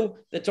two,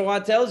 the Torah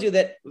tells you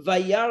that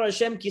Vayar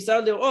Hashem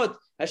kisar lirot,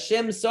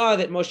 Hashem saw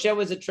that Moshe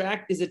was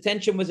his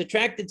attention was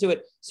attracted to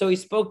it. So he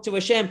spoke to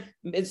Hashem.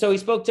 So he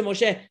spoke to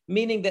Moshe,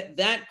 meaning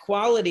that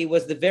quality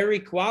was the very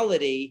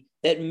quality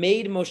that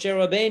made Moshe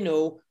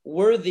Rabbeinu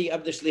worthy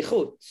of the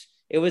shlichut.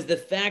 It was the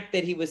fact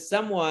that he was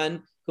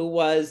someone who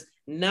was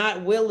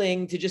not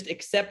willing to just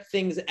accept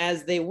things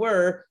as they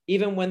were,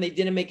 even when they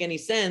didn't make any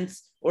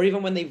sense, or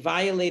even when they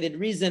violated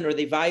reason, or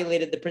they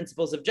violated the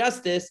principles of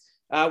justice,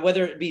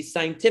 whether it be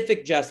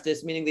scientific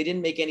justice, meaning they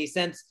didn't make any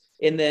sense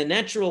in the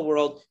natural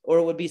world, or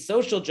it would be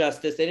social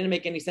justice. They didn't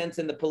make any sense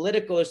in the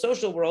political or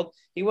social world.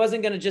 He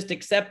wasn't going to just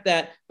accept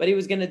that, but he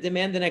was going to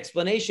demand an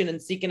explanation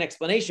and seek an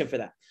explanation for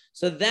that.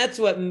 So that's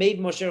what made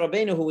Moshe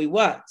Rabbeinu who he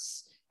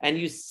was. And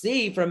you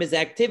see from his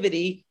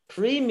activity,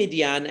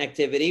 pre-Midian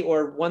activity,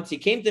 or once he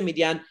came to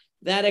Midian,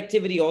 that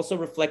activity also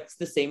reflects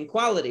the same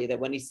quality, that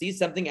when he sees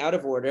something out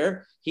of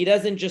order, he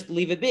doesn't just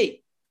leave it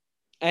be.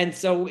 And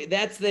so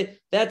that's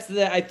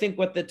the I think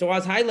what the Torah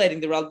is highlighting.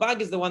 The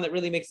Ralbag is the one that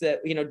really makes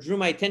it, drew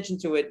my attention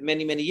to it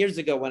many, many years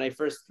ago when I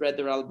first read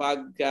the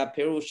Ralbag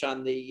Perush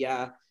on the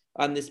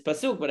on this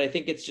pasuk, but I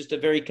think it's just a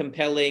very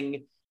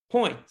compelling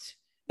point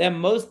that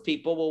most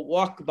people will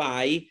walk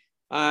by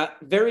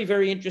very,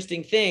 very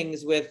interesting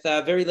things with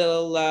very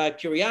little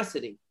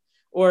curiosity.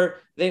 Or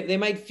they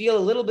might feel a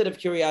little bit of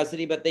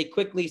curiosity, but they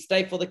quickly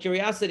stifle the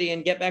curiosity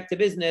and get back to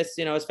business,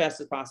 as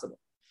fast as possible.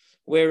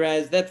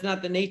 Whereas that's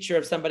not the nature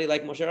of somebody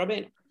like Moshe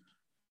Rabbeinu.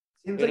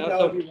 Seems like that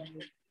would be one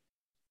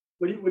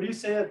of, would you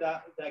say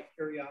that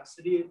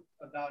curiosity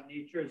about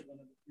nature is one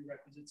of the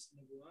prerequisites to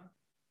Nevuah?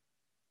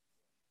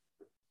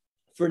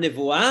 For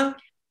Nevuah?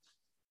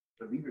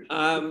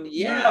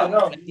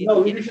 Yeah. No,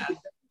 leadership.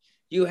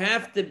 You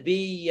have to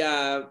be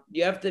a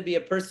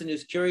person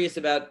who's curious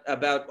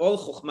about all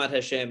Chokhmat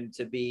Hashem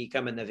to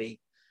become a Navi,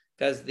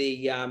 because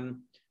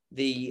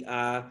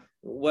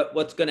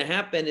what's going to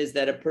happen is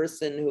that a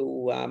person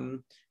who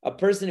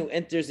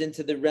enters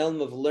into the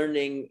realm of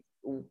learning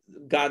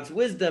God's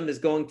wisdom is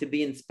going to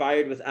be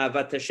inspired with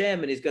Avat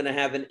Hashem, and he's going to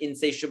have an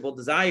insatiable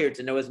desire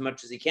to know as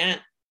much as he can,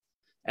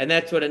 and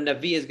that's what a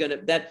Navi is going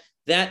to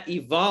that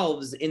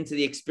evolves into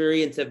the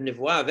experience of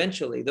Nivuah.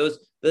 Eventually, those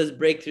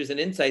breakthroughs and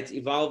insights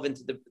evolve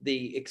into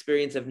the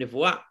experience of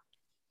Nivuah.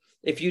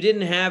 If you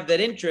didn't have that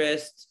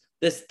interest,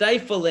 the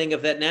stifling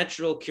of that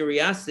natural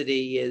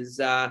curiosity is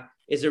a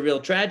real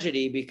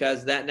tragedy,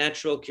 because that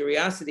natural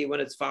curiosity, when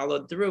it's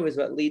followed through, is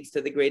what leads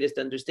to the greatest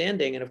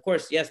understanding. And of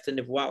course, yes, to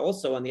Nivuah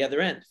also on the other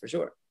end, for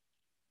sure.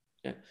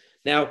 Yeah.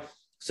 Now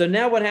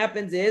what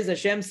happens is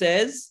Hashem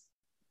says,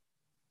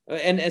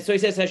 and so he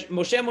says,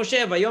 Moshe,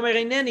 Vayomer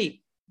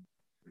Eineni,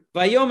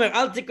 Vayomer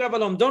Al Tikra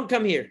Valom, don't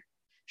come here.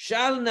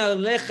 Shal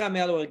na'alecha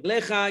me'al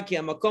reglecha ki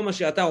hamakom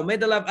asher ata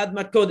omed alav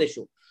admat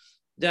kodeshu.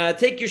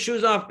 Take your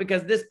shoes off,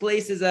 because this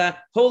place is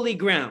a holy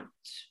ground.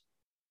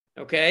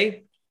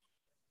 Okay.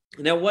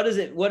 Now, what does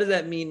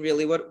that mean,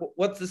 really?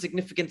 What's the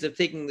significance of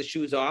taking the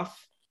shoes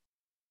off?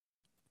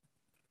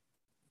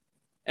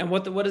 And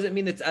what does it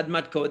mean it's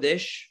Admat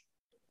Kodesh?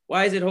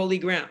 Why is it holy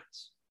ground?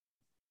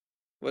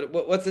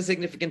 What's the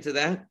significance of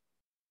that?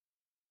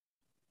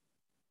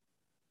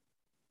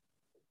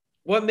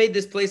 What made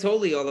this place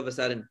holy all of a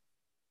sudden?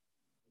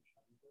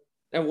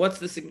 And why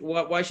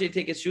should he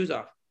take his shoes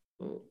off?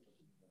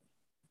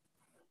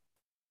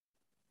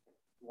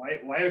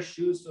 Why are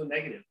shoes so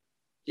negative?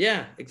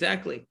 Yeah,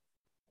 exactly.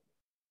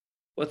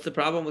 What's the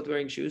problem with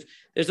wearing shoes?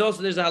 There's a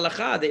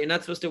halakha that you're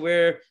not supposed to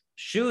wear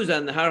shoes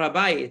on the Har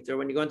HaBayit, or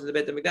when you go into the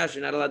Beit HaMikdash,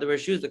 you're not allowed to wear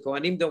shoes. The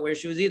Kohanim don't wear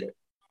shoes either.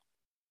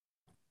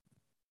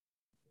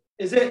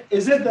 Is it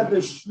that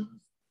the shoes are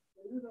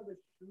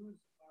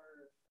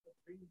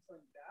bringing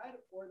something bad,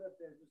 or that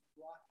they're just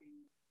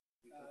blocking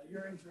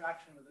your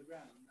interaction with the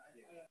ground?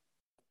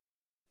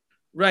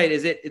 Right.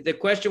 The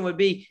question would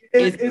be,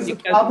 is the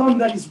problem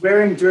that he's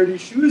wearing dirty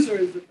shoes, or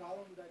is the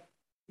problem that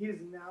he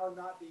is now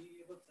not being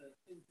able to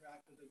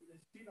interact with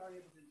his feet aren't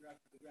able to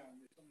interact with the ground?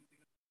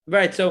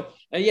 Right. So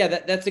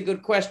that's a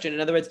good question. In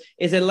other words,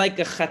 is it like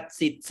a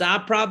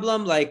chatzitza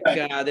problem? Like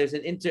there's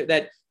an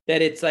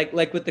that it's like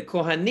with the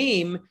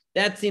Kohanim,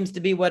 that seems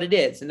to be what it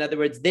is. In other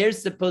words, there's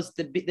supposed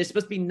to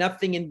be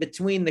nothing in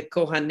between the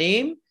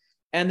Kohanim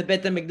and the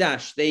Beit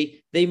HaMikdash.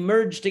 They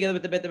merge together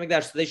with the Beit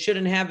HaMikdash, so they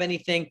shouldn't have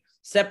anything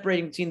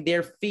separating between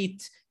their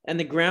feet and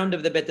the ground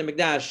of the Beit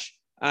HaMikdash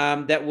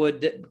that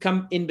would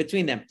come in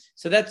between them.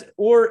 So that's,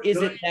 or is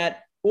it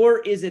that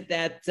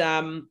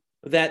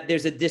that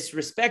there's a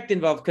disrespect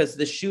involved because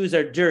the shoes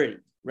are dirty,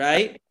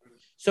 right?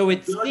 So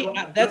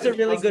that's a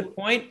really good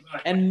point,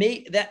 and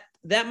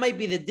that might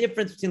be the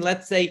difference between,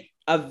 let's say,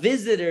 a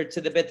visitor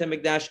to the Beit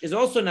HaMikdash is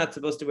also not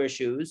supposed to wear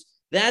shoes.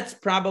 That's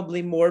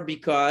probably more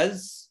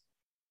because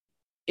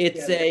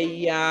it's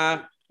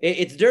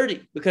it's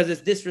dirty, because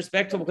it's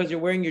disrespectful, because you're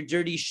wearing your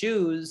dirty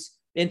shoes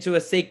into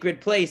a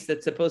sacred place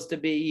that's supposed to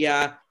be,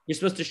 you're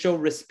supposed to show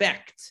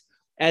respect,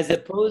 as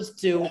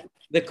opposed to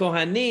the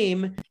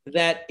Kohanim,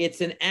 that it's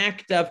an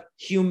act of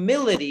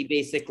humility,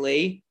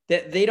 basically,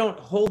 that they don't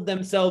hold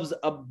themselves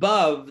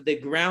above the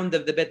ground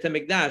of the Beit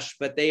HaMikdash,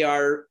 but they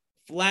are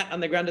flat on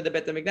the ground of the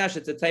Beit HaMikdash.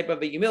 It's a type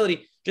of a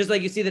humility, just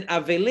like you see that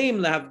Avelim,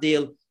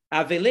 lahavdil,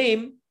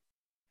 Avelim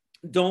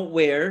don't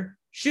wear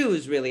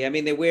shoes, really. I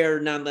mean, they wear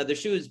non-leather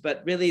shoes,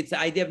 but really it's the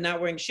idea of not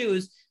wearing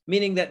shoes,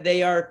 meaning that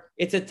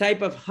it's a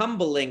type of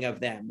humbling of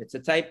them. It's a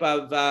type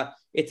of,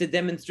 it's a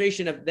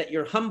demonstration of that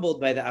you're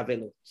humbled by the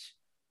Avelut.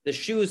 The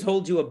shoes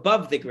hold you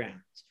above the ground.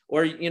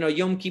 Or,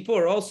 Yom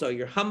Kippur also,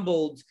 you're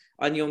humbled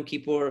on Yom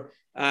Kippur,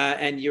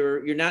 and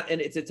you're not, and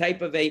it's a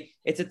type of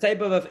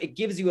it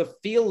gives you a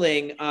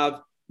feeling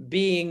of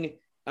being,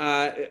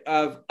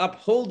 of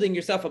upholding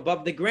yourself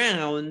above the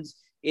ground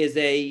is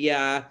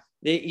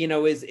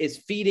is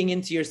feeding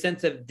into your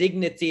sense of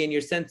dignity and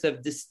your sense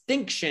of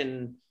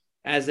distinction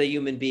as a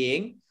human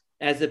being,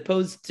 as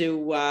opposed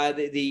to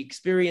the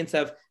experience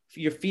of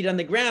your feet on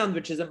the ground,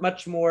 which is a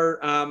much more,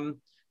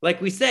 like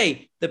we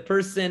say, the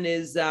person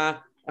is,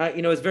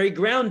 is very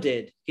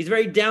grounded. He's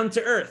very down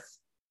to earth.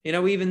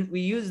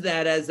 We use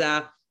that as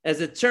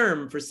a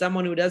term for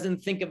someone who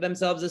doesn't think of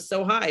themselves as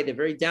so high. They're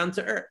very down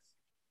to earth,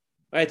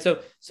 right?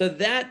 So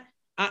that,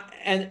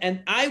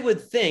 and I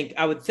would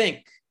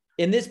think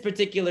in this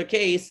particular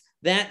case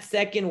that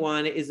second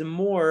one is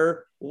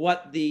more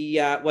what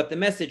the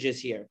message is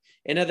here.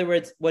 In other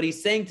words, what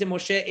he's saying to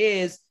Moshe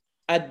is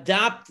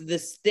adopt the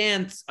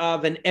stance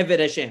of an Eved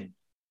Hashem.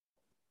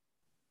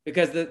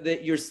 Because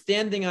you're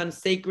standing on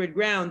sacred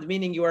ground,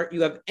 meaning you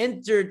have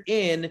entered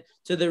in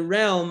to the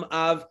realm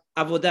of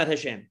Avodat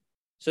Hashem.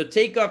 So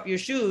take off your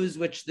shoes,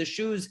 which the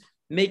shoes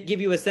give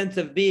you a sense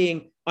of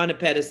being on a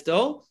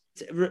pedestal.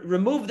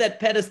 Remove that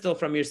pedestal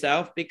from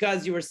yourself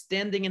because you are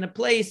standing in a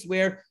place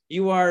where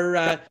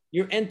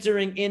you're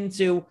entering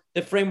into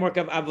the framework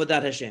of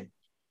Avodat Hashem,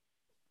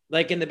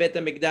 like in the Beit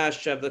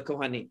HaMikdash of the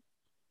Kohanim,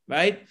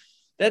 right?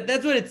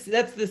 That's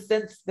the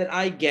sense that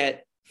I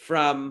get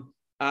from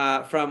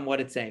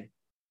what it's saying.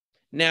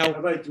 Now,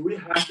 do we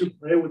have to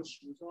pray with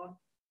shoes on?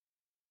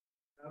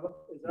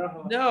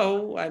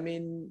 No, I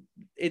mean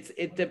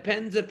it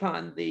depends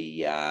upon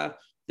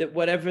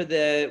whatever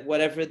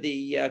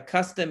the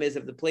custom is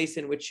of the place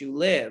in which you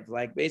live.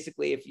 Like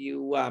basically, if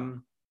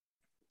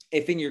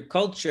in your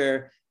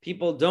culture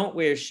people don't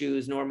wear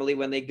shoes normally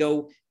when they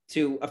go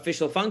to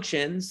official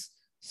functions,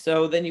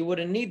 so then you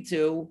wouldn't need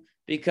to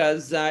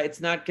because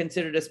it's not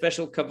considered a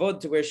special kavod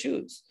to wear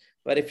shoes.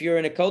 But if you're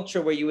in a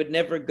culture where you would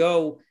never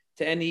go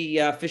to any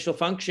official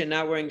function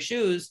not wearing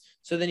shoes,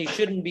 so then you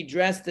shouldn't be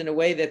dressed in a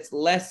way that's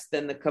less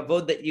than the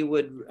kavod that you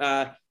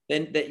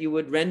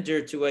would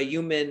render to a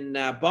human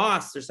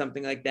boss or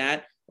something like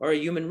that, or a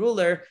human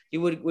ruler.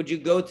 Would you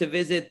go to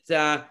visit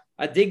a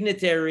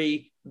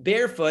dignitary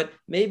barefoot,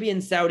 maybe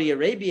in Saudi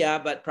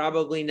Arabia, but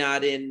probably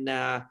not in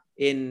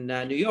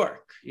New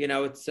York?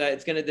 It's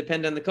going to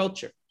depend on the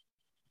culture,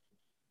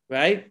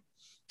 right?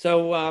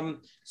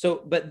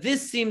 But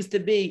this seems to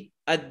be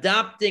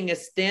adopting a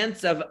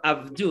stance of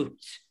avdut,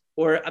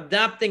 or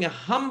adopting a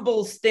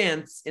humble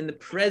stance in the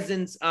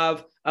presence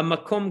of a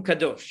makom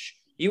kadosh.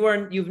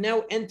 You've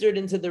now entered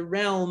into the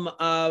realm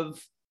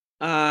of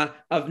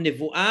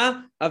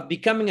nivu'ah, of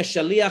becoming a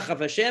shaliach of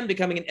Hashem,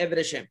 becoming an Eved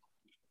Hashem.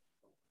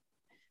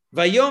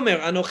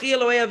 Vayomer anochi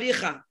Eloi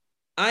avicha,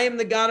 I am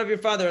the God of your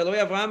father, Eloi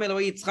Avraham,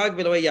 Eloi Yitzchak,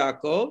 Eloi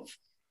Yaakov.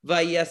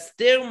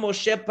 Vayaster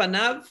Moshe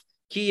panav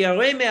ki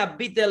yarei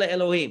me'abit el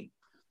Elohim.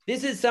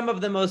 This is some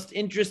of the most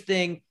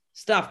interesting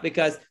stuff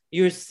because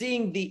you're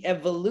seeing the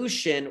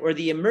evolution or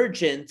the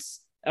emergence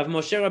of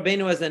Moshe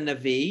Rabbeinu as a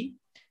Navi,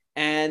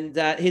 and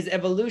his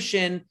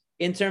evolution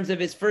in terms of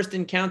his first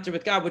encounter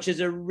with God, which is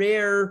there's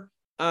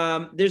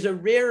a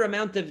rare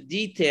amount of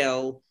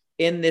detail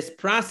in this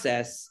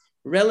process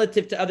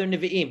relative to other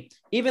Nevi'im.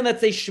 Even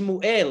let's say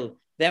Shmuel,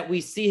 that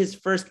we see his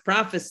first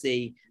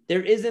prophecy,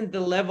 there isn't the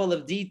level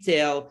of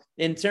detail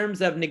in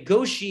terms of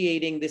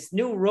negotiating this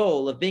new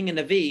role of being a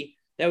Navi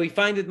that we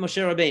find with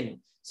Moshe Rabbeinu.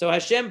 So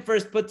Hashem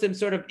first puts him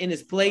sort of in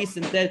his place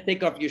and says,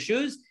 take off your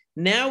shoes.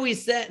 Now it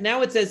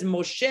says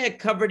Moshe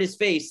covered his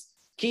face.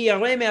 Ki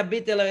yarei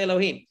me'abit el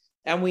Elohim.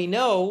 And we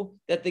know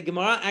that the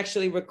Gemara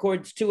actually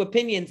records two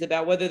opinions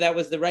about whether that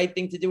was the right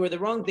thing to do or the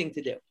wrong thing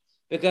to do.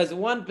 Because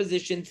one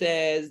position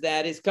says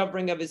that his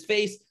covering of his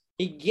face,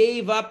 he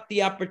gave up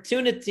the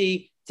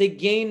opportunity to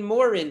gain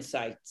more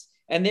insight.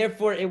 And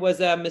therefore it was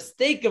a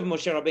mistake of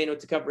Moshe Rabbeinu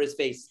to cover his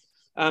face.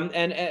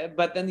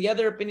 But then the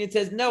other opinion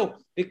says no,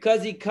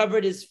 because he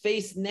covered his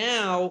face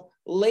now,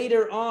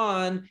 later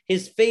on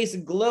his face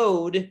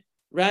glowed,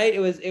 right?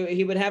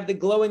 He would have the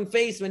glowing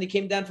face when he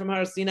came down from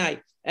Har Sinai.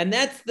 And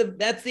that's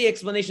the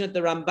explanation that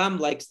the Rambam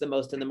likes the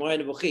most in the Moreh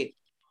Nevuchim.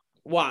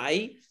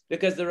 Why?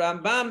 Because the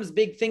Rambam's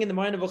big thing in the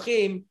Moreh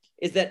Nevuchim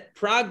is that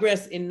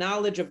progress in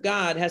knowledge of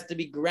God has to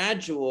be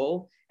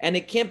gradual, and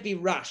it can't be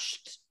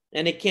rushed,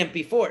 and it can't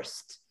be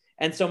forced.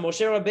 And so Moshe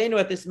Rabbeinu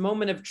at this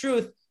moment of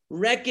truth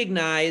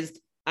recognized,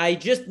 I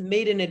just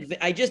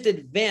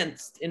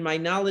advanced in my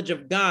knowledge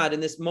of God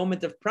in this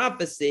moment of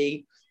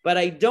prophecy, but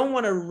I don't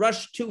want to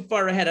rush too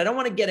far ahead. I don't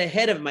want to get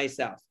ahead of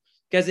myself,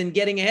 because in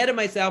getting ahead of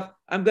myself,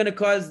 I'm going to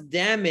cause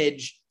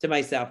damage to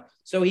myself.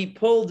 So he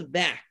pulled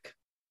back.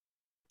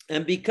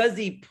 And because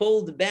he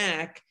pulled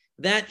back,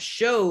 that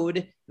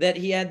showed that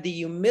he had the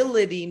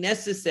humility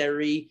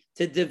necessary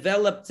to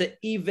develop to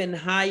even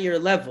higher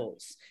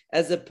levels,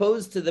 as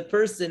opposed to the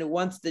person who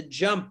wants to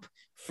jump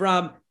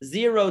from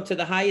zero to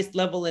the highest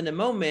level in a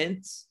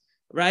moment,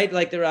 right?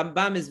 Like the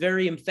Rambam is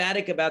very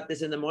emphatic about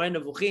this in the Moreh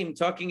Nevuchim,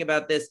 talking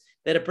about this,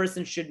 that a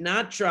person should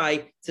not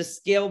try to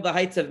scale the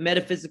heights of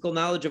metaphysical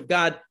knowledge of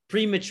God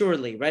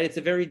prematurely, right? It's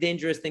a very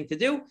dangerous thing to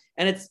do,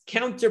 and it's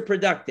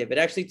counterproductive. It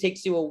actually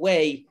takes you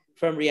away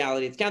from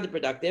reality. It's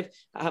counterproductive.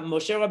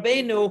 Moshe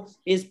Rabbeinu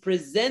is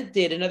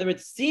presented, in other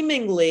words,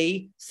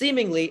 seemingly,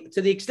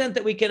 to the extent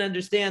that we can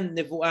understand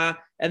Nevuah,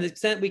 and the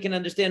extent we can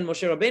understand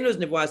Moshe Rabbeinu's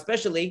Nevuah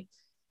especially,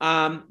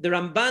 the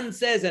Ramban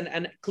says,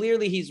 and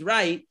clearly he's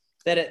right,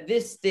 that at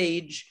this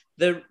stage,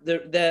 the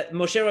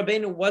Moshe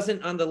Rabbeinu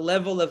wasn't on the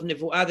level of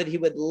Nevuah that he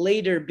would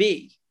later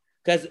be.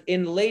 Because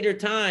in later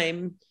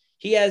time,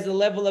 he has a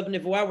level of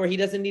Nevuah where he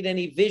doesn't need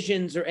any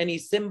visions or any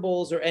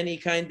symbols or any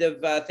kind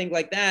of thing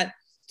like that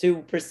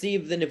to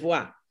perceive the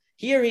Nevuah.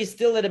 Here he's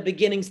still at a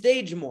beginning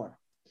stage more.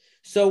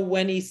 So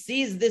when he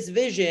sees this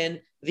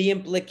vision, the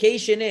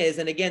implication is,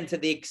 and again, to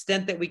the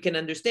extent that we can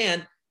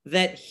understand,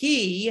 that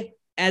he,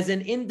 as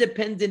an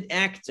independent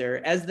actor,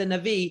 as the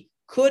Navi,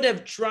 could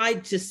have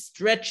tried to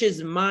stretch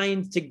his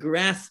mind to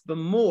grasp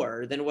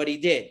more than what he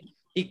did.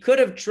 He could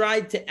have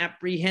tried to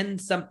apprehend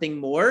something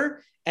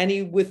more, and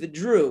he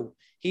withdrew.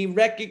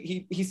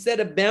 He set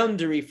a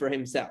boundary for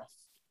himself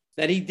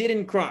that he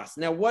didn't cross.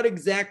 Now, what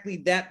exactly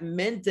that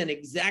meant and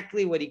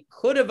exactly what he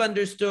could have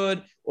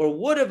understood or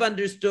would have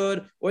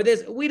understood or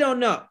this, we don't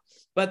know.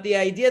 But the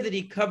idea that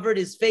he covered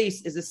his face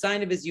is a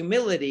sign of his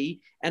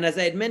humility. And as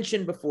I had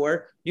mentioned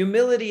before,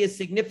 humility is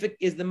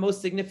the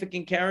most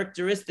significant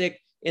characteristic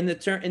in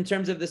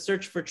terms of the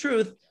search for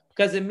truth,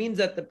 because it means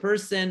that the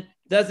person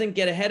doesn't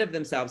get ahead of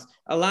themselves.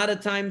 A lot of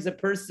times a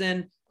person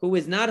who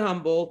is not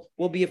humble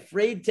will be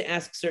afraid to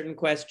ask certain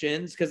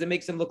questions because it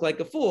makes them look like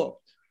a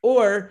fool.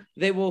 Or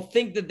they will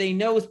think that they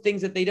know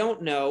things that they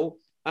don't know,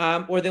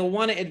 or they'll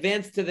want to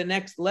advance to the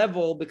next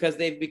level because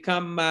they've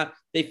become,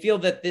 they feel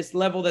that this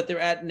level that they're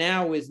at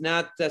now is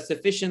not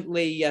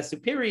sufficiently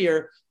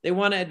superior. They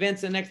want to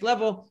advance to the next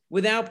level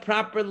without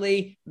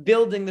properly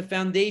building the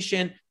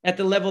foundation at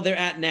the level they're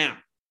at now.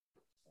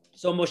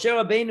 So Moshe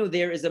Rabbeinu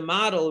there is a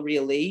model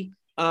really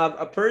of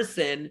a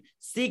person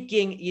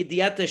seeking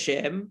Yediat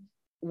Hashem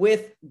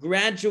with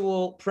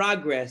gradual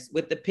progress,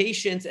 with the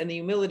patience and the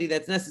humility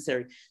that's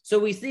necessary. So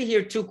we see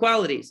here two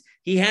qualities.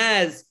 He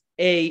has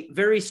a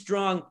very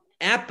strong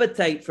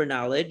appetite for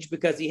knowledge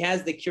because he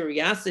has the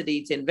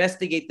curiosity to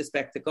investigate the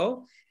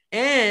spectacle,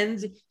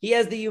 and he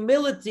has the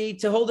humility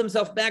to hold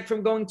himself back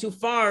from going too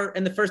far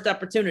in the first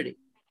opportunity.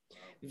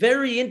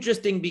 Very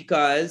interesting,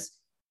 because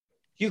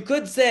you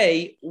could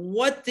say,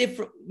 why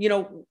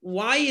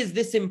is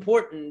this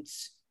important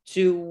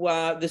to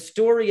the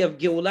story of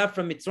Geulah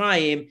from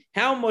Mitzrayim,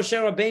 how Moshe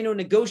Rabbeinu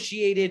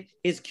negotiated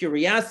his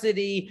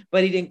curiosity,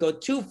 but he didn't go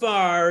too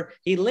far.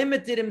 He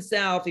limited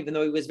himself, even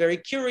though he was very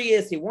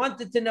curious. He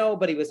wanted to know,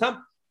 but he was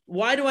humble.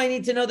 Why do I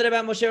need to know that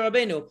about Moshe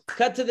Rabbeinu?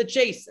 Cut to the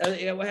chase.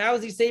 How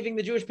is he saving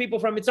the Jewish people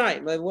from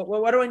Mitzrayim?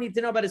 What do I need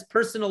to know about his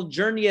personal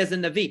journey as a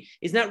Navi?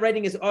 He's not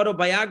writing his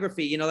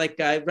autobiography,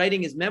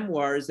 writing his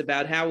memoirs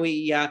about how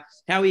he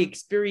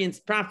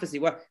experienced prophecy.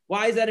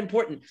 Why is that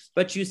important?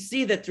 But you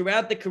see that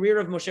throughout the career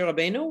of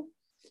Moshe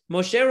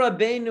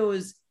Rabbeinu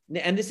is,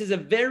 and this is a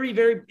very,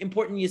 very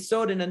important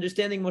yesod in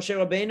understanding Moshe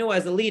Rabbeinu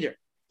as a leader.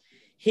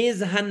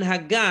 His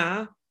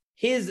hanhaga,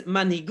 his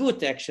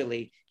manhigut,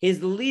 actually,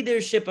 his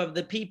leadership of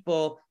the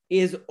people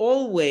is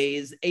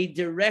always a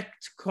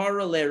direct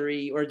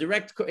corollary or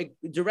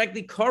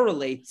directly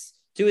correlates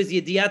to his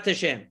Yediat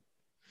Hashem.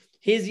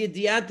 His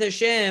Yediat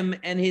Hashem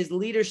and his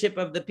leadership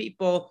of the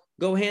people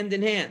go hand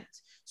in hand.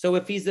 So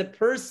if he's a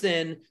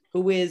person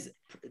who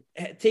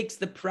takes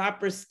the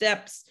proper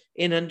steps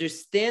in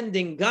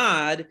understanding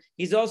God,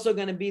 he's also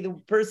going to be the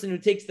person who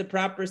takes the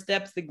proper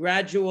steps, the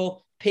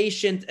gradual,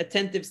 patient,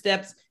 attentive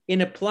steps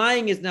in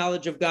applying his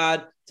knowledge of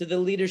God to the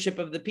leadership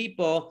of the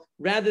people,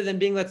 rather than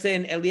being, let's say,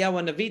 an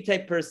Eliyahu Navi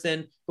type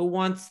person who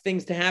wants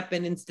things to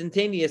happen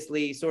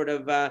instantaneously, sort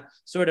of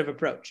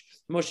approach.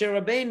 Moshe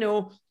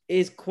Rabbeinu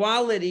is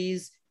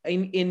qualities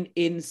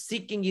in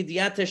seeking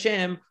Yediat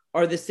Hashem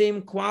are the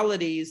same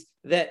qualities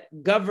that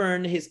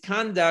govern his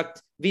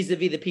conduct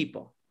vis-a-vis the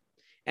people.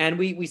 And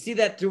we see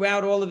that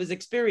throughout all of his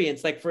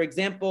experience. Like, for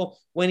example,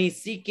 when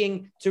he's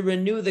seeking to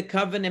renew the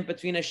covenant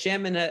between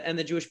Hashem and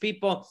the Jewish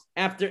people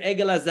after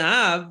Egel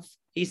HaZahav,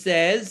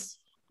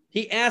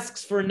 he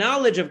asks for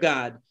knowledge of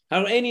God.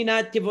 Hareini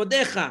nat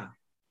kivodecha.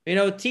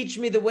 Teach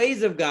me the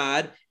ways of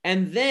God.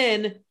 And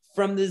then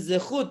from the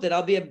zechut that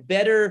I'll be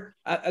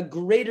a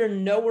greater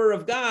knower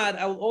of God,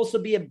 I will also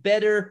be a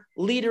better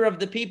leader of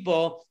the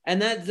people.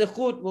 And that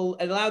zechut will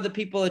allow the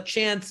people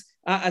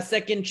a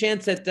second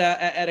chance at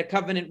a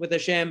covenant with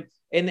Hashem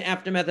in the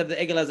aftermath of the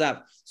Egel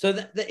HaZahav.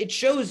 So it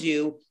shows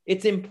you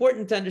it's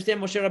important to understand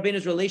Moshe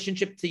Rabbeinu's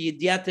relationship to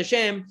Yediat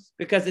Hashem,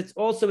 because it's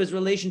also his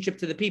relationship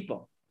to the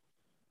people.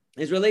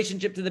 His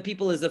relationship to the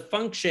people is a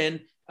function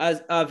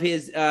of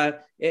his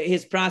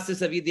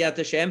process of Yediat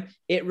Hashem.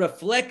 It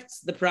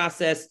reflects the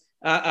process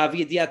of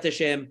Yediat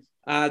Hashem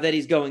that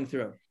he's going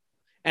through.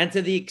 And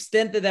to the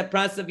extent that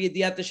process of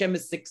Yediat Hashem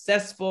is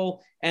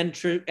successful and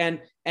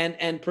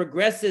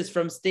progresses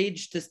from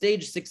stage to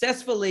stage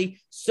successfully,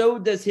 so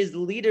does his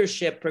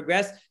leadership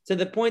progress, to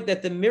the point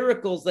that the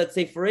miracles, let's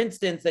say, for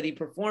instance, that he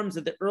performs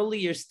at the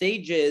earlier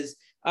stages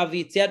of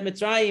Yetziat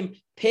Mitzrayim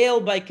pale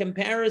by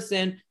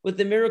comparison with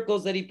the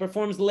miracles that he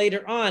performs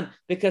later on,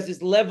 because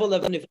his level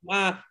of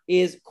nifwa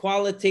is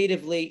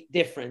qualitatively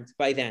different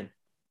by then.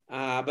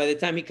 By the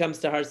time he comes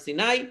to Har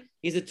Sinai,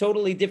 he's a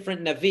totally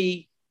different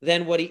Navi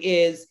than what he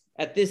is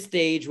at this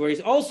stage, where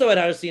he's also at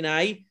Har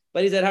Sinai,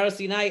 but he's at Har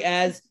Sinai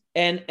as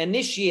an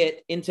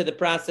initiate into the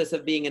process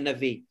of being a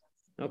Navi.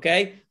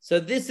 Okay, so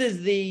this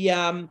is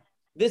the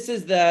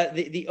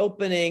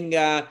opening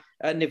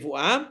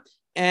nivua,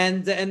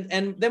 and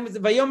then was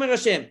Vayomer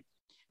Hashem,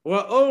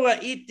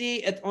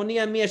 Ra'iti et oni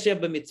ami asher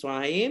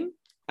b'Mitzrayim.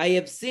 I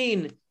have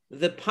seen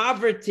the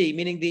poverty,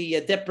 meaning the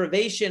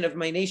deprivation of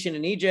my nation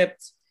in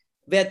Egypt.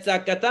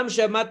 Ve'tzakatam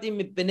shamati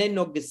mipnei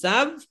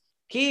nogsav.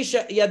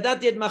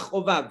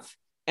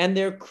 And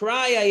their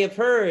cry I have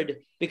heard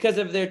because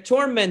of their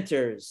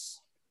tormentors.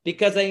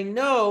 because I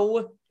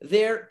know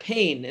their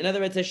pain. In other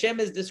words, Hashem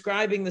is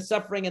describing the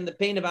suffering and the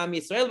pain of Am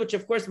Yisrael, which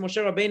of course Moshe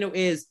Rabbeinu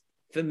is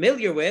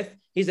familiar with.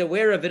 He's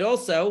aware of it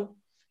also.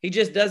 He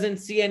just doesn't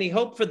see any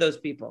hope for those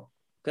people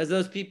because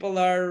those people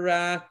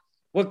are,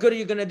 what good are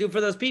you going to do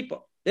for those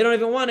people? They don't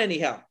even want any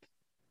help,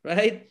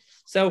 right?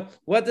 So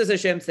what does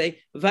Hashem say?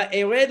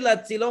 Va'ered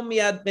latzilom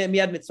miyad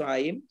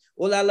Mitzrayim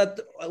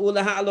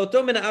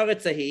ulaha'aloto min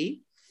ha'aretz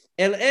hahi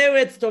el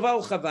eretz tova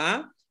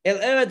u'chava el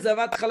eretz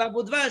zavat chalav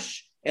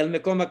u'dvash el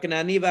mekom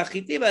ha'kna'ani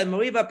va'achiti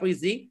va'amori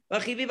va'prizi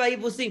va'chivi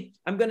va'yivusi.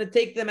 I'm going to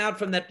take them out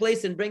from that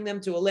place and bring them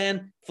to a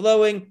land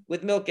flowing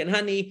with milk and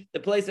honey, the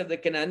place of the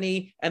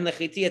Kanaani and the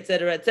Chiti,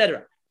 etc.,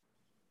 etc.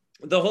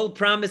 The whole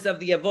promise of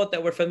the Avot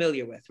that we're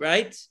familiar with,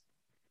 right?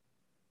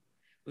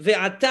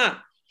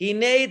 Ve'ata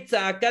hine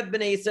tza'akat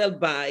bnei Yisrael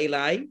ba'a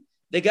elai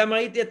וגם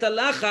ראיתי את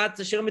הלחץ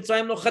אשר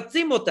מצרים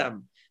לוחצים אותם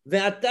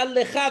ואתה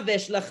לך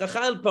והשלחך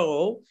על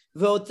פרעה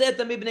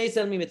והוצאת מבני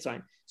ישראל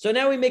ממצרים. So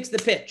now he makes the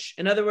pitch.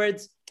 In other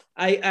words,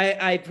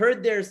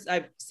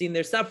 I've seen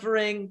their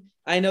suffering.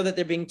 I know that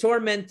they're being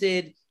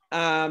tormented,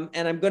 and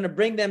I'm going to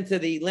bring them to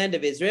the land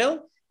of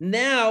Israel.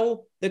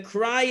 Now the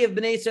cry of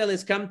Bnei Israel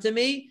has come to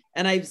me,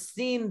 and I've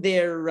seen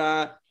their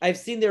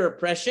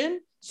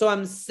oppression. So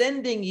I'm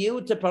sending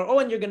you to Paro,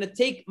 and you're going to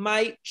take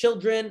my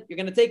children. You're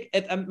going to take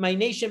my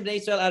nation, Bnei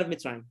Israel, out of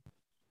Mitzrayim.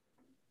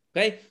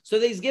 Okay, so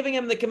he's giving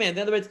him the command.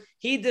 In other words,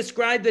 he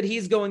described what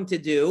he's going to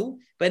do,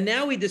 but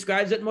now he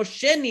describes what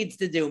Moshe needs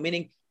to do,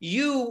 meaning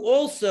you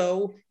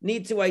also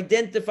need to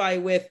identify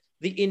with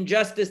the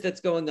injustice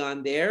that's going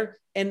on there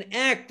and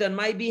act on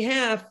my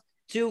behalf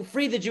to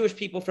free the Jewish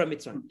people from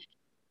Mitzrayim.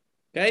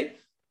 Okay,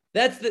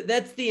 that's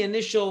the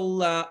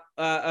initial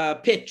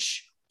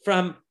pitch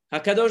from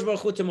Hakadosh Baruch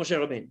Hu to Moshe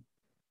Rabbeinu.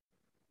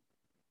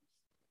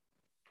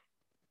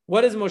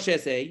 What does Moshe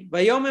say?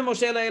 Vayomer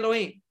Moshe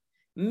laElohim,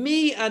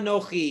 Mi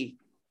anochi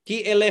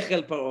ki elech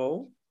el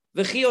Paro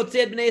v'chi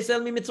otzei et bnei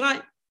Yisrael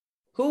miMitzrayim.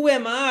 Who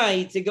am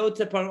I to go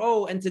to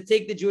Paro and to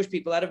take the Jewish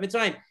people out of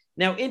Mitzrayim?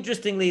 Now,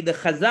 interestingly, the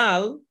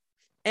Chazal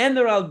and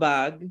the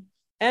Ralbag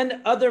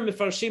and other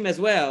Mefarshim as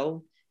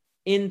well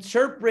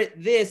interpret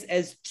this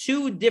as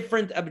two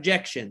different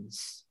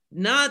objections,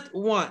 not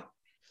one.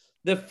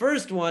 The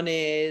first one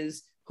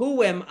is,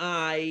 who am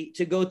I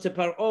to go to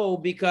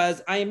Paro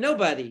because I am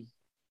nobody?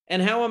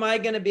 And how am I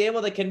going to be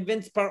able to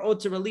convince Paro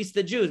to release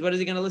the Jews? What is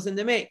he going to listen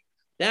to me?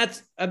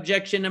 That's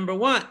objection number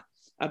one.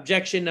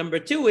 Objection number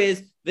two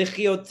is, what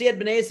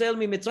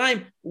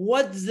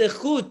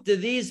zechut do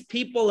these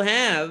people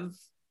have?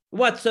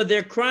 What? So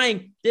they're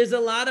crying. There's a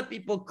lot of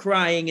people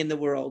crying in the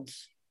world.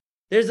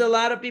 There's a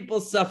lot of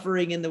people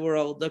suffering in the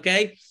world,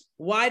 okay?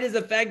 Why does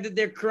the fact that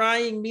they're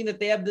crying mean that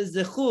they have the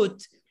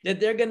zechut, that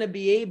they're going to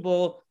be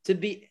able to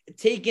be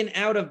taken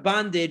out of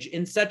bondage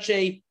in such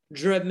a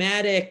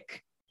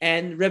dramatic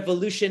and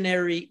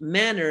revolutionary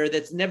manner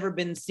that's never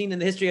been seen in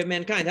the history of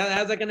mankind?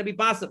 How's that going to be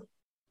possible?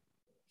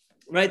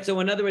 Right. So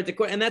in other words,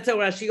 and that's how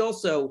Rashi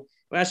also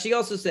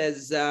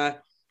says,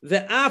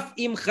 "Ve'af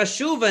im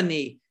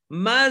chashuvani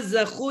ma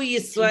zachu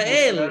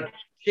Yisrael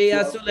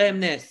sheyasu lehem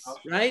nes."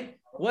 Right.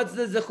 What's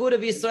the zechut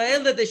of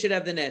Yisrael that they should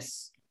have the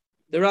nes?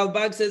 The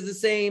Ralbag says the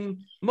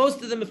same.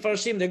 Most of the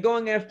Mefarshim, they're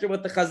going after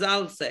what the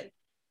Chazal say.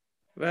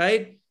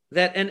 Right.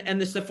 That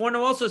and the Seforno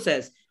also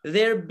says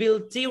they're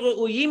bilti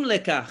ru'uyim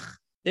lekach.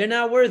 They're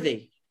not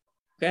worthy.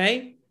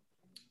 Okay.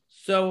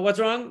 So what's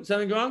wrong?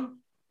 Something wrong?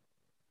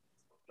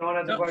 John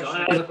has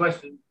a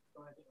question.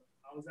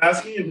 I was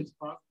asking if it's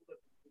possible that it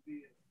could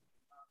be.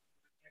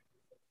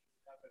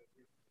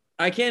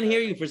 I can't hear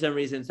you for some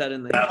reason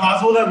suddenly. Is it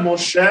possible that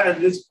Moshe and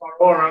this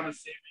Paro are around the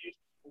same age,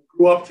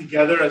 grew up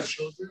together as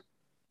children?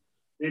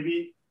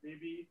 Maybe.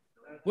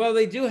 Well,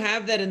 they do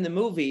have that in the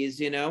movies,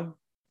 you know.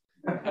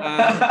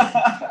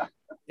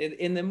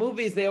 In the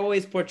movies, they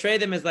always portray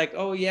them as like,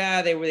 oh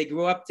yeah, they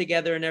grew up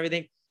together and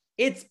everything.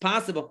 It's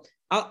possible.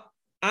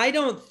 I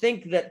don't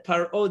think that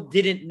Paro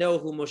didn't know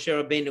who Moshe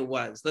Rabbeinu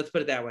was. Let's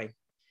put it that way.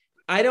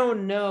 I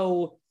don't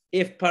know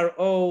if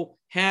Paro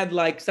had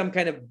like some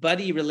kind of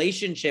buddy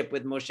relationship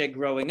with Moshe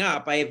growing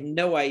up. I have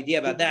no idea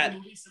about that.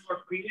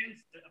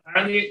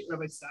 Apparently,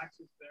 Rabbi Sachs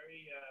was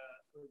very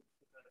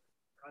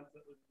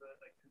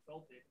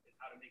consulted in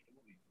how to make the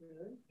movie.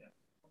 Really? Yeah.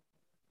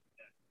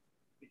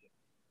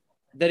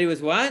 That he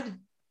was what?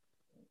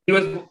 He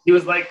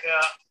was like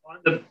on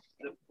the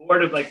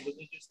board of like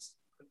religious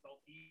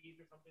consultees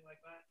or something like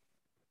that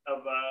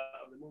of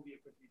the movie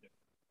of Chris Egypt.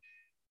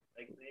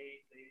 Like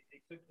they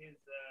took his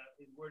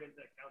word into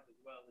account as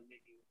well in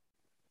making.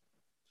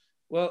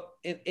 Well,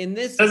 in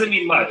this Doesn't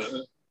mean much,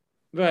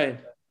 right?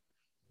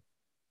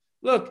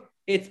 Look,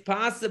 it's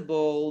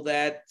possible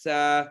that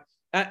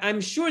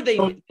I'm sure they.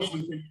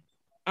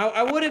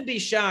 I wouldn't be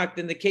shocked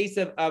in the case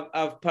of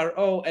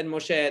Paro and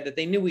Moshe that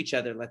they knew each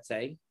other, let's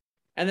say,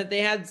 and that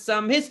they had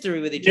some history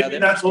with each other.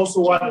 That's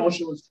also why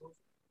Moshe was chosen.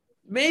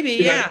 Maybe,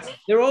 yeah.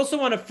 They're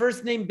also on a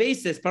first name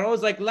basis. Paro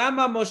is like,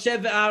 Lama Moshe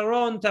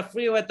ve'Aaron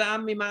tafriu et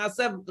ha'am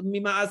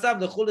mima'asav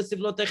l'chul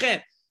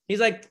lesivlotechem.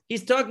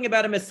 He's talking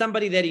about him as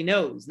somebody that he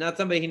knows, not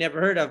somebody he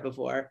never heard of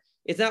before.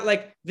 It's not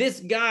like this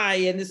guy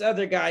and this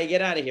other guy,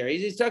 get out of here.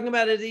 He's talking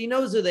about it. He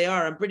knows who they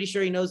are. I'm pretty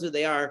sure he knows who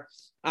they are.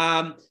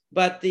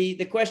 But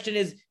the question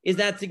is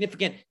that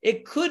significant?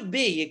 It could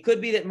be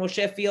that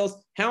Moshe feels,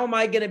 how am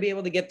I going to be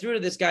able to get through to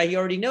this guy? He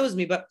already knows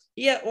me, but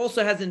he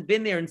also hasn't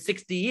been there in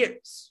 60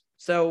 years.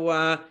 So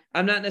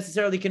I'm not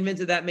necessarily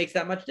convinced that makes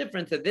that much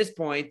difference at this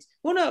point.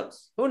 Who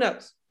knows?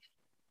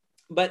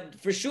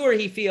 But for sure,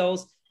 he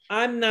feels,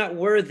 I'm not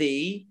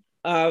worthy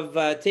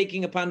of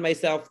taking upon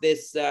myself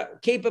this,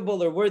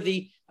 capable or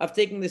worthy of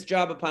taking this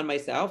job upon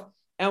myself.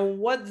 And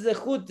what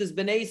zechut does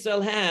Bnei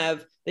Yisrael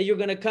have that you're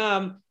going to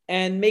come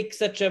and make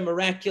such a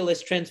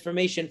miraculous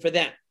transformation for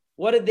them?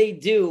 What did they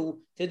do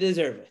to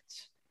deserve it?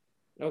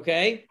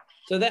 Okay,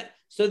 so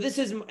this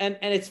is, and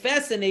it's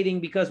fascinating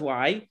because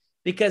why?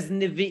 Because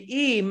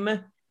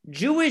Nevi'im,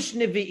 Jewish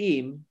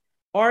Nevi'im,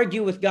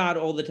 argue with God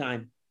all the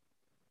time.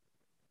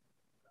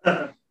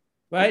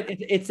 Right?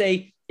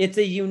 It's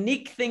a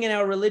unique thing in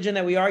our religion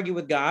that we argue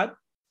with God.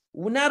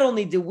 Not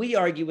only do we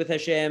argue with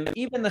Hashem,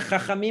 even the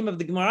Chachamim of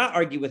the Gemara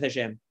argue with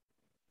Hashem.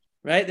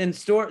 Right? And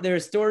there are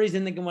stories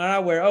in the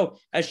Gemara where,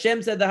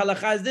 Hashem said the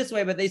halacha is this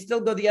way, but they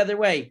still go the other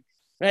way.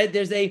 Right?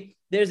 There's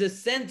a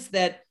sense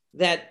that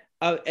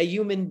a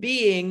human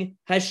being,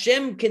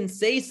 Hashem can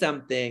say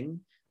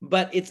something,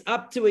 but it's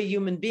up to a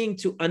human being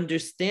to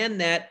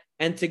understand that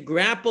and to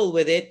grapple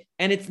with it.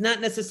 And it's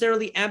not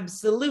necessarily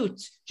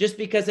absolute just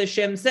because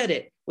Hashem said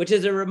it, which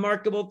is a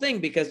remarkable thing,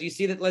 because you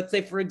see that, let's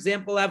say, for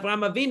example,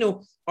 Avraham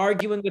Avinu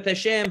arguing with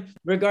Hashem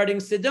regarding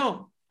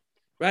Sodom,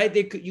 right?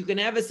 You can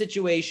have a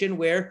situation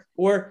where,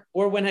 or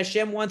when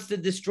Hashem wants to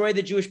destroy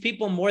the Jewish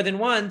people more than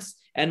once,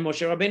 and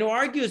Moshe Rabbeinu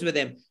argues with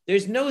him,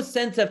 there's no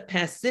sense of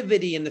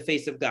passivity in the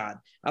face of God.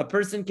 A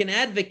person can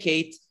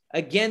advocate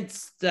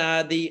against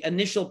the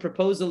initial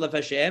proposal of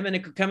Hashem, and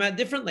it could come out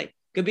differently.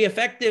 Could be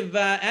effective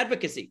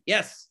advocacy.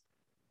 Yes.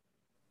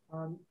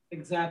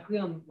 Exactly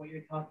on what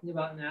you're talking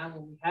about now,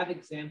 when we have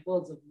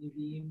examples of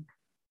Nevi'im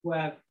who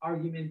have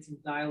arguments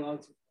and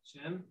dialogues with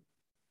Hashem,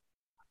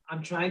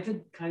 I'm trying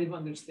to kind of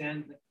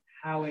understand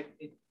how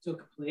it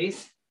took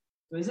place.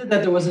 So is it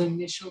that there was an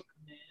initial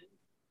command,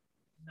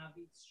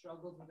 Navi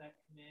struggled with that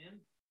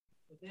command,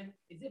 but then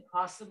is it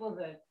possible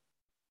that,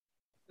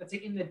 let's say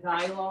in the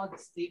dialogue,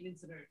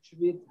 statements that are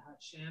attributed to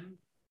Hashem,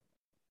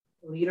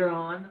 later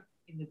on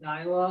in the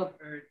dialogue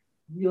are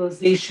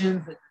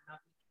realizations that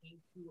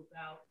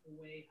about the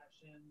way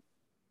Hashem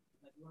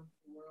runs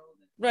the world?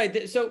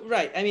 Right. So,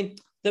 right. I mean,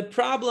 the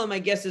problem, I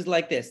guess, is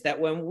like this: that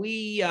when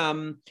we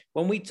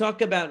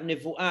talk about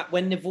Nevuah,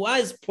 when Nevuah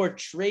is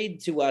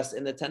portrayed to us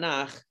in the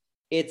Tanakh,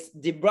 it's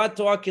Dibrat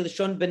Torah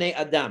Kilshon Bnei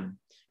Adam,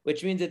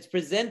 which means it's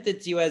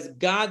presented to you as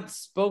God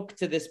spoke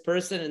to this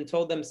person and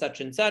told them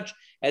such and such,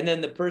 and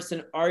then the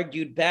person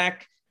argued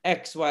back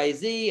X, Y,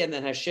 Z, and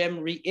then Hashem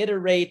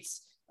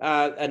reiterates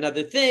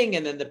another thing,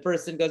 and then the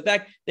person goes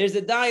back. There's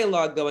a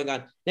dialogue going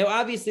on. Now,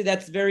 obviously,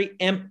 that's very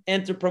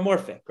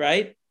anthropomorphic,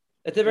 right?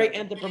 That's a very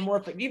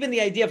anthropomorphic. Even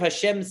the idea of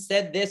Hashem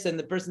said this and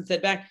the person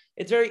said back,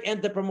 it's very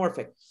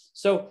anthropomorphic.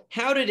 So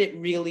how did it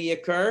really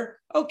occur?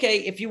 Okay,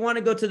 if you want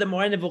to go to the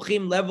Moreh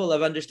Nevuchim level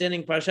of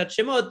understanding Parashat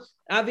Shemot,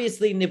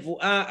 obviously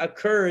Nevuah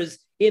occurs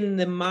in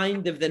the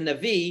mind of the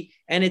Navi,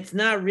 and it's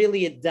not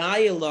really a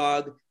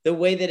dialogue the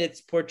way that it's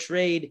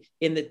portrayed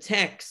in the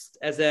text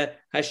as a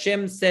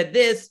Hashem said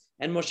this,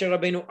 and Moshe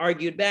Rabbeinu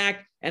argued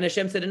back, and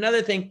Hashem said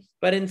another thing.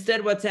 But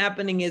instead, what's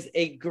happening is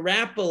a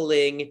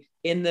grappling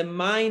in the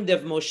mind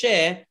of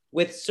Moshe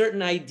with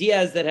certain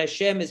ideas that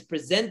Hashem is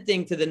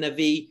presenting to the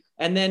Navi,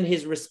 and then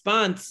his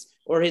response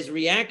or his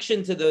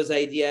reaction to those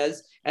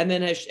ideas, and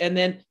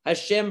then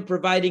Hashem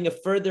providing a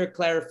further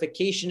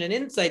clarification and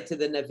insight to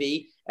the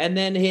Navi, and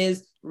then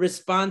his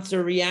response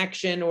or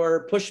reaction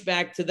or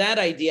pushback to that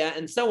idea,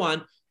 and so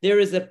on. There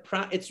is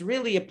it's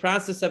really a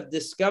process of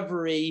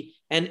discovery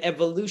and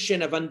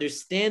evolution of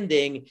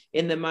understanding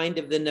in the mind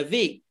of the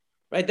Navi,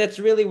 right? That's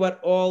really what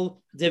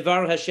all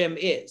Devar Hashem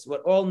is.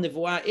 What all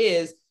Nevuah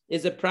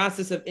is a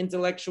process of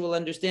intellectual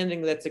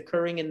understanding that's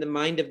occurring in the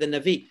mind of the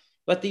Navi.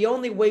 But the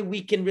only way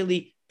we can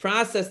really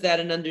process that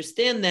and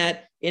understand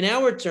that in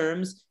our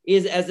terms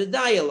is as a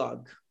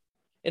dialogue.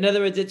 In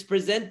other words, it's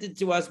presented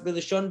to us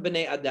B'lishon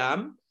B'nei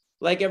Adam,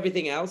 like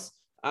everything else,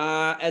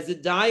 as a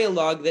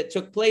dialogue that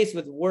took place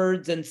with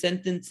words and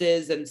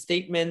sentences and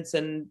statements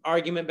and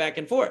argument back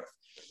and forth.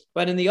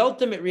 But in the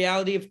ultimate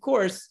reality, of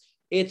course,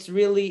 it's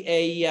really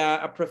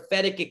a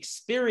prophetic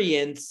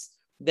experience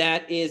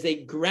that is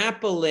a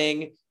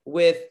grappling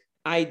with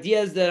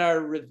ideas that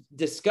are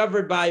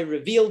discovered by,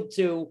 revealed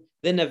to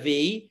the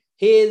Navi,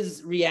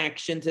 his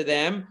reaction to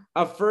them,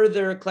 a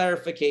further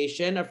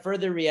clarification, a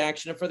further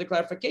reaction, a further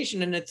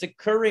clarification, and it's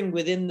occurring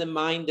within the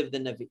mind of the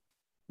Navi,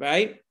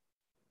 right?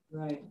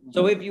 Right.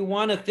 So if you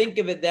want to think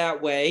of it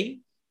that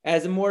way,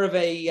 as more of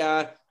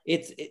a,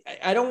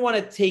 I don't want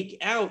to take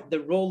out the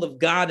role of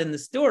God in the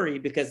story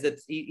because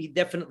he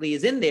definitely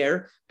is in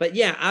there. But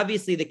yeah,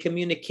 obviously the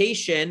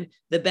communication,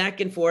 the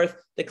back and forth,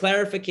 the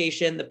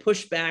clarification, the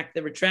pushback,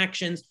 the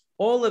retractions,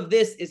 all of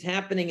this is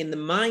happening in the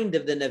mind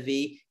of the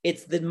Navi.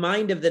 It's the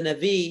mind of the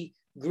Navi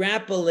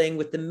grappling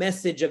with the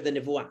message of the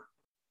Nevuah.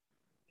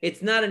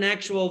 It's not an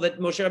actual that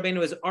Moshe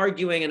Rabbeinu is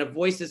arguing and a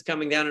voice is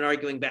coming down and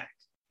arguing back.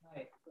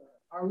 Right.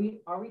 Are we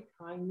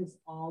tying this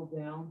all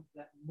down to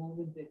that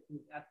moment that he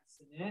was at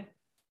the Sinet?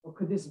 Or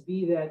could this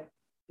be that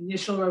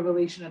initial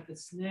revelation at the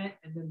Sinet,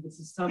 and then this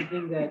is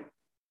something that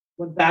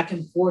went back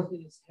and forth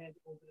in his head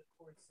over the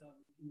course of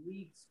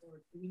weeks?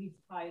 Or do we need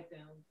to tie it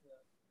down to...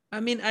 I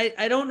mean,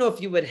 I don't know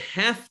if you would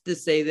have to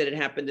say that it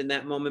happened in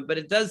that moment, but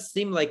it does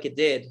seem like it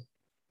did.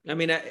 I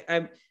mean,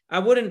 I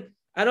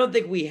don't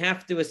think we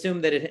have to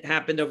assume that it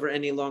happened over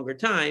any longer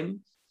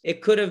time.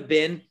 It could have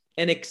been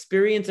an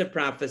experience of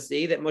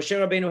prophecy that Moshe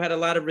Rabbeinu had a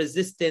lot of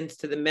resistance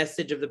to the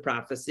message of the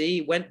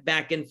prophecy, went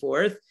back and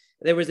forth.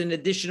 There was an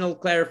additional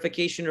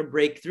clarification or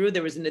breakthrough.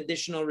 There was an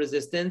additional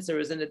resistance. There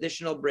was an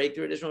additional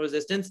breakthrough, additional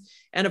resistance.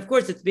 And of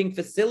course, it's being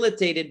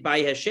facilitated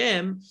by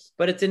Hashem,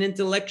 but it's an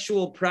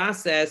intellectual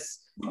process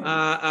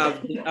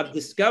of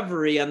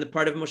discovery on the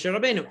part of Moshe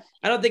Rabbeinu.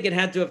 I don't think it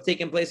had to have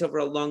taken place over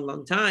a long,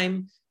 long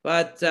time,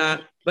 but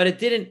it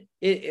didn't.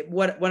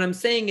 What I'm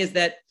saying is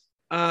that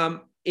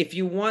if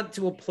you want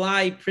to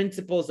apply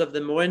principles of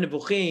the Moreh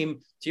Nevuchim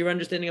to your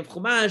understanding of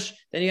Chumash,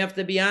 then you have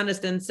to be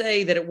honest and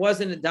say that it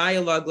wasn't a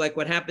dialogue like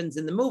what happens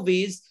in the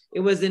movies. It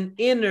was an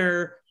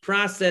inner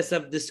process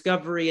of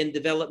discovery and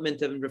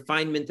development and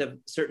refinement of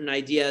certain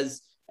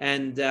ideas,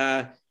 and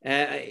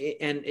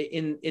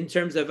in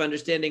terms of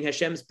understanding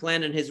Hashem's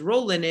plan and his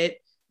role in it,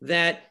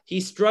 that he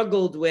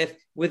struggled with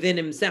within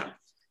himself.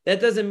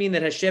 That doesn't mean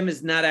that Hashem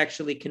is not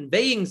actually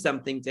conveying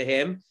something to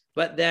him,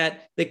 but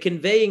that the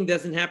conveying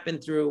doesn't happen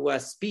through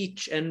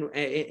speech and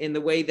in the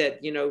way that,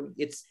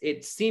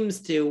 it seems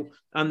to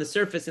on the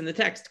surface in the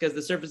text, because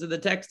the surface of the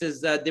text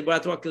is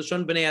Dibrat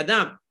Kilshon Bnei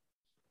Adam.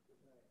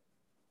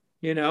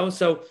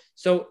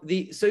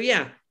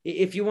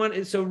 If you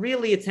want, so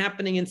really it's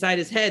happening inside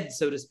his head,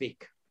 so to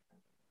speak.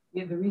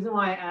 Yeah, the reason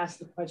why I asked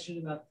the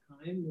question about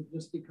time was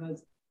just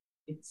because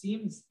it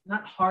seems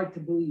not hard to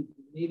believe,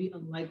 maybe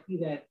unlikely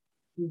that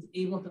he was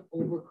able to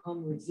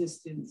overcome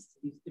resistance to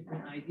these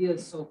different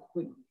ideas so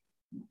quickly,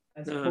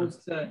 as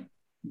opposed to,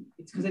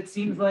 it's because it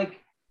seems like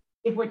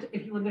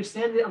if you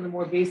understand it on the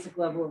more basic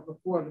level of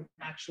before, of an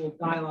actual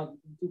dialogue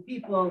between two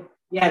people,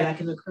 that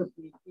can occur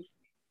pretty quickly.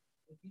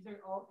 But these are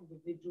all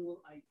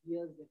individual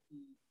ideas that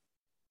he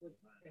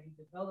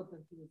developed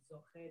and he was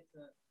zoche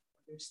to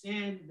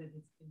understand, and then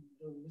his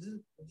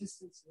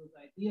resistance to those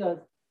ideas.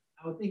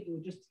 I would think it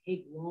would just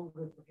take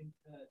longer for him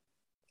to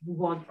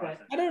move on to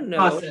that. I don't know.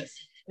 Process.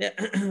 Yeah,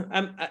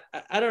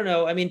 I don't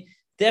know. I mean,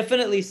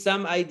 definitely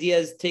some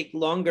ideas take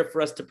longer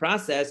for us to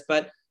process.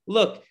 But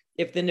look,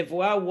 if the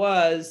Nevuah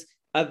was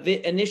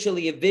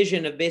initially a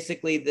vision of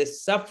basically the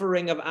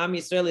suffering of Am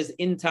Yisrael is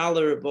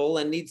intolerable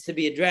and needs to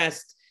be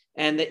addressed,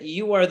 and that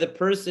you are the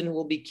person who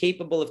will be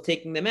capable of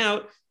taking them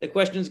out, the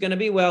question is going to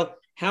be, well,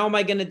 how am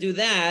I going to do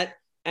that?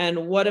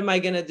 And what am I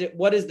going to do?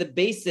 What is the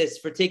basis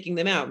for taking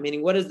them out?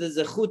 Meaning, what is the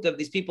zechut of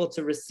these people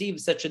to receive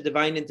such a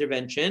divine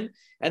intervention?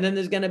 And then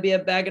there's going to be a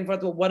back and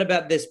forth. Well, what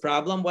about this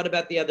problem? What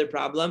about the other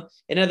problem?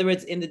 In other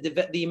words, in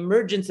the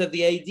emergence of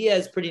the idea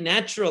is pretty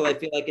natural. I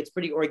feel like it's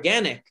pretty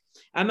organic.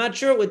 I'm not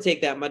sure it would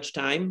take that much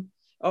time.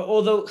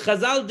 Although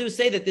Chazal do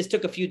say that this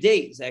took a few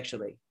days,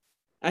 actually.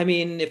 I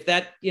mean, if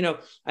that,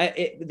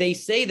 they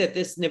say that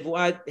this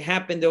nevuah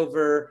happened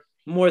over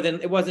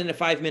it wasn't a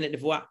 5-minute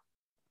nevuah.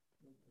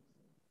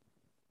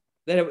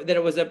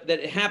 That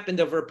it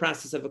happened over a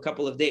process of a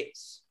couple of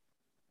days.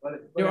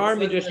 There are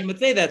midrashim would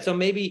say that, so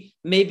maybe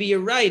you're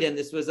right, and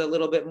this was a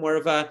little bit more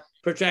of a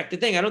protracted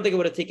thing. I don't think it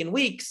would have taken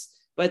weeks,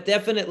 but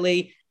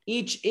definitely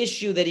each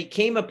issue that he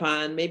came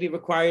upon maybe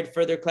required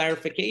further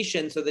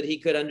clarification so that he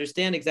could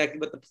understand exactly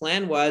what the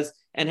plan was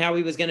and how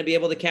he was going to be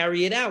able to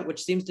carry it out,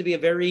 which seems to be a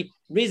very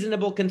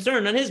reasonable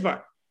concern on his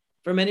part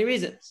for many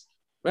reasons.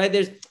 Right?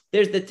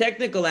 There's the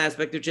technical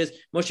aspect, which is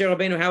Moshe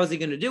Rabbeinu, how is he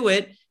going to do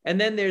it? And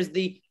then there's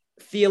the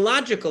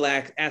theological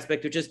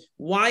aspect, which is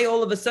why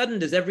all of a sudden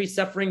does every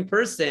suffering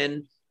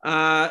person,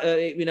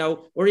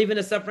 or even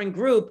a suffering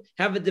group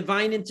have a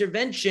divine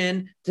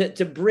intervention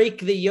to break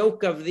the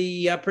yoke of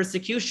the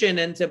persecution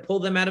and to pull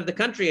them out of the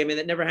country? I mean,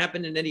 that never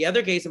happened in any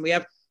other case. And we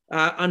have,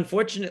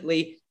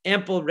 unfortunately,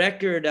 ample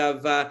record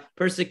of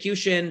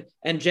persecution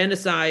and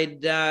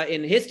genocide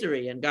in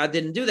history, and God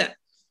didn't do that.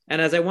 And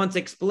as I once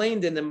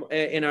explained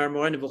in our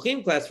Moreh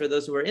Nevuchim class, for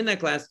those who were in that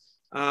class,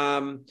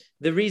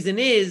 the reason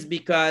is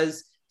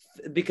because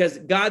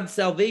God's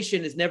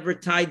salvation is never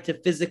tied to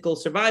physical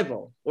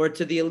survival or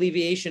to the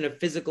alleviation of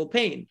physical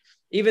pain.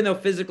 Even though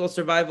physical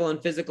survival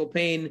and physical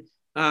pain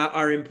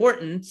are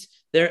important,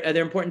 they're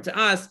important to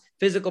us.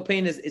 Physical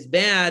pain is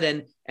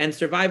bad and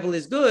survival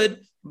is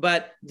good,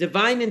 but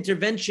divine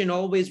intervention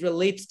always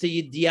relates to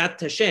Yediat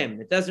Hashem.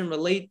 It doesn't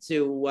relate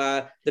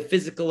to the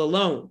physical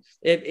alone.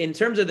 In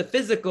terms of the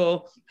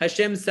physical,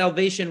 Hashem's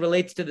salvation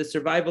relates to the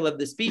survival of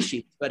the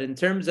species. But in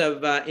terms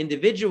of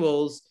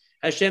individuals,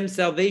 Hashem's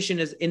salvation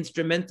is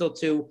instrumental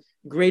to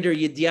greater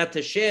Yediat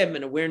Hashem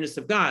and awareness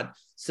of God.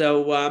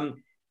 So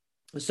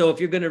So if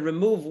you're going to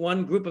remove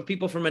one group of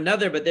people from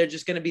another, but they're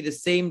just going to be the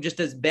same,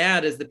 just as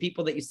bad as the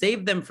people that you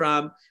saved them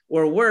from,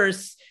 or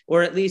worse,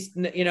 or at least,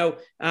 they're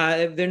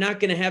not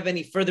going to have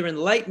any further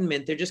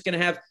enlightenment. They're just going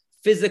to have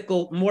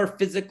more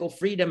physical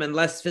freedom and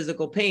less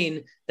physical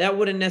pain. That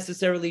wouldn't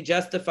necessarily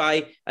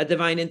justify a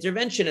divine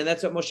intervention. And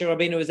that's what Moshe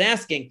Rabbeinu is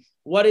asking.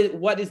 What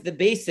is the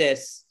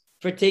basis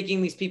for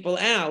taking these people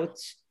out?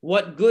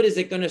 What good is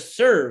it going to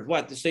serve?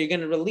 So you're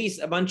going to release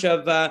a bunch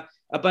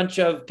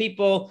of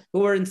people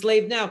who are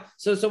enslaved now.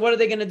 So what are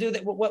they going to do?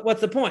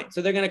 What's the point?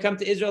 So they're going to come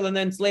to Israel and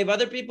then enslave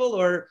other people,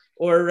 or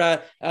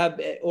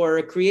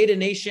create a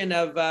nation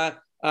of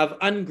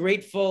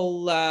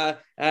ungrateful,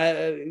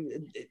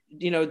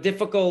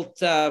 difficult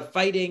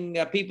fighting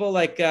people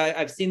like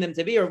I've seen them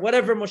to be, or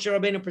whatever Moshe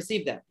Rabbeinu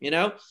perceived them.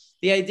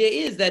 The idea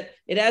is that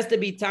it has to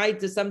be tied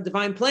to some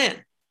divine plan.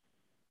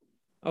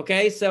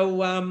 Okay,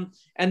 so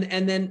and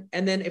then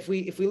if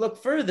we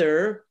look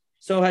further,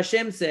 so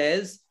Hashem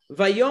says,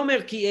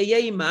 Vayomer ki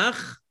eyeh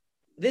imach.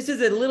 This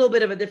is a little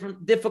bit of a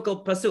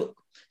difficult pasuk.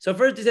 So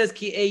first it says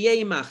ki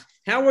eyeh imach.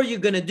 How are you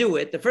going to do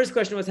it? The first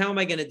question was, how am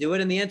I going to do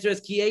it? And the answer is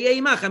ki eyeh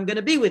imach. I'm going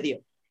to be with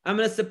you. I'm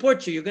going to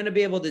support you. You're going to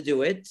be able to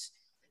do it.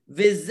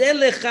 V'zeh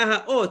lecha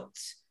ha'ot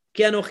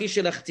ki anochi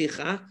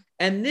shelachticha.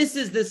 And this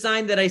is the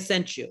sign that I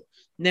sent you.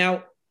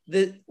 Now,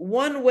 the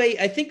one way,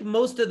 I think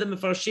most of the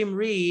Mefarshim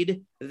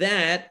read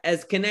that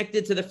as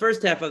connected to the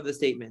first half of the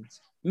statement,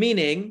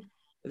 meaning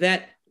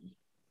that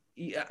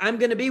I'm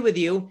going to be with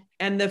you,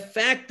 and the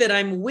fact that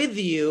I'm with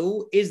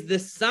you is the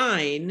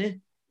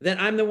sign that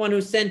I'm the one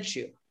who sent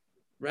you,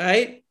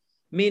 right?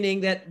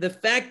 Meaning that the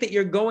fact that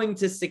you're going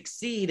to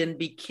succeed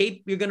and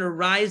you're going to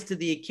rise to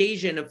the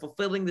occasion of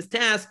fulfilling this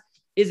task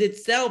is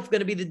itself going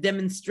to be the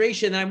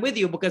demonstration that I'm with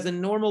you, because a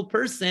normal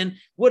person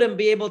wouldn't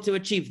be able to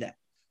achieve that,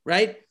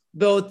 right?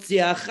 They say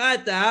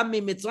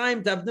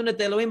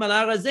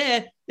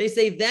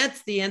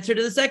that's the answer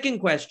to the second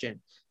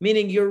question,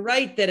 meaning you're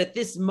right that at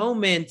this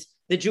moment,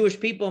 the Jewish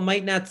people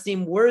might not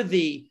seem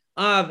worthy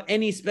of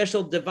any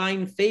special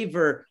divine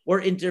favor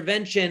or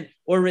intervention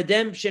or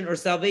redemption or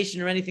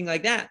salvation or anything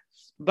like that.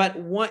 But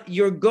what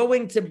you're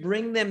going to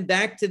bring them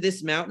back to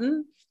this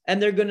mountain,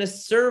 and they're going to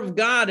serve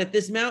God at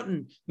this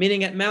mountain,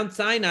 meaning at Mount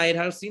Sinai, at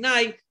Har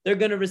Sinai, they're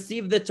going to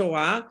receive the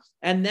Torah,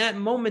 and that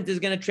moment is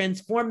going to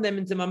transform them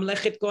into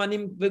Mamlechet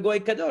Kohanim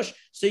V'Goy Kadosh.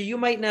 So you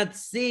might not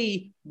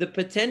see the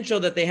potential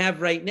that they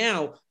have right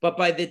now, but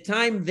by the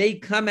time they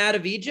come out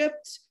of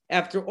Egypt,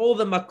 after all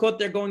the makot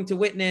they're going to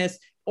witness,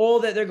 all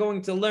that they're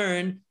going to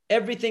learn,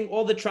 everything,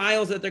 all the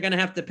trials that they're going to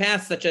have to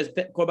pass, such as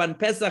Korban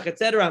Pesach,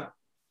 etc.,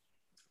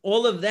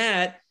 all of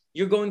that,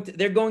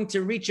 they're going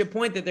to reach a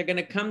point that they're going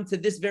to come to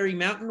this very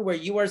mountain where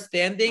you are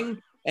standing,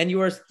 and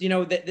you are,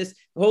 this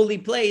holy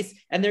place,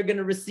 and they're going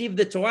to receive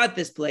the Torah at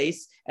this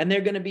place, and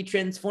they're going to be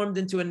transformed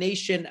into a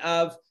nation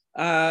of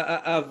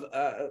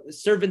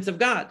servants of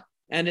God.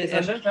 And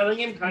I'm telling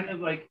him kind of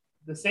like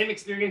the same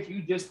experience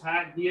you just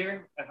had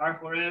here at Har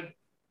Horeb,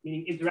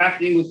 meaning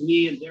interacting with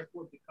me and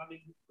therefore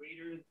becoming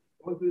greater,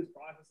 going through this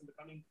process and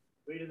becoming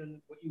greater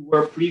than what you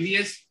were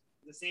previous.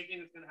 The same thing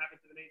that's going to happen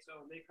to the Bnei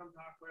Yisrael when they come to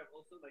Har Horeb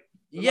also. Like,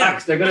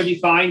 relax, they're going to be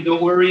fine.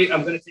 Don't worry.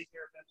 I'm going to take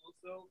care of them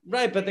also.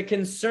 Right, but the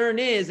concern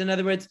is, in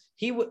other words,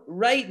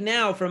 right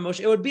now from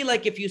Moshe, it would be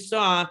like if you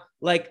saw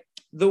like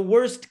the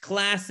worst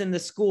class in the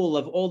school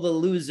of all the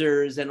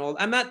losers and all.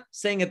 I'm not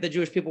saying that the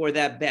Jewish people were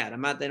that bad.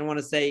 I don't want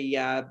to say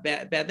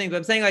bad things, but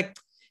I'm saying like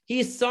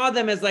he saw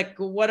them as like,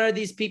 what are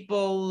these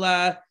people?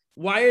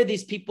 Why are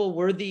these people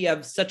worthy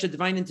of such a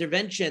divine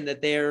intervention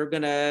that you're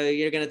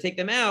gonna take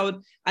them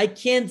out? I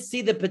can't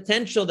see the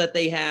potential that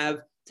they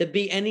have to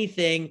be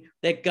anything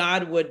that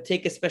God would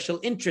take a special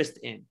interest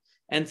in.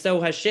 And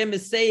so Hashem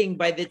is saying,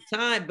 by the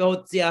time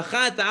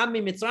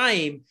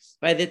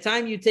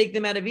you take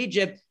them out of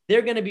Egypt,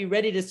 they're going to be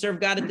ready to serve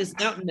God at this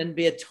mountain and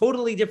be a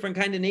totally different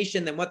kind of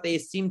nation than what they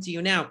seem to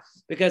you now,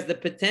 because the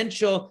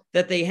potential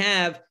that they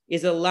have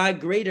is a lot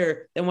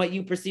greater than what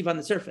you perceive on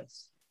the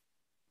surface.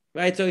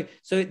 Right? So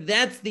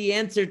that's the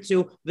answer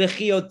to the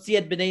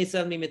Chiotziat B'nai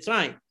Yisrael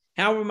Mitzrayim.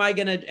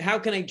 How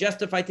can I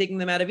justify taking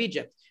them out of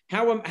Egypt?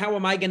 How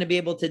am I going to be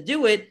able to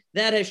do it?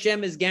 That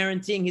Hashem is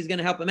guaranteeing he's going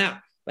to help them out.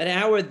 But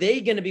how are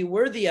they going to be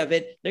worthy of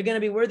it? They're going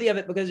to be worthy of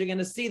it because you're going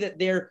to see that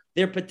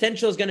their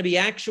potential is going to be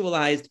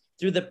actualized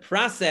through the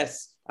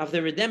process of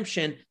the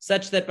redemption,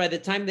 such that by the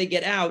time they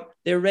get out,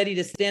 they're ready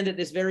to stand at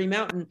this very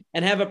mountain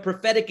and have a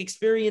prophetic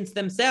experience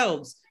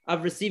themselves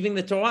of receiving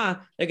the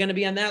Torah. They're going to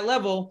be on that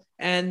level,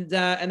 and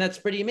that's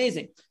pretty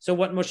amazing. So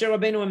what Moshe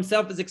Rabbeinu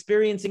himself is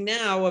experiencing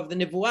now of the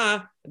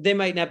Nivuah, they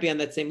might not be on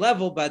that same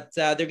level, but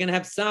they're going to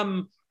have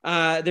some.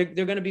 They're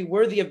going to be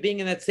worthy of being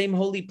in that same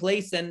holy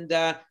place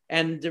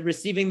and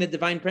receiving the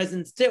divine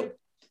presence too.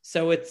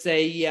 So it's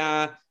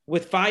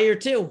with fire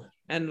too,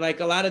 and like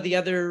a lot of the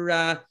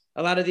other.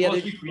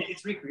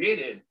 It's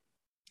recreated.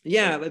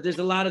 Yeah, but there's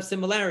a lot of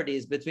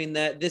similarities between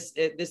this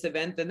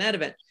event and that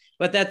event.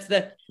 But that's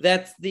the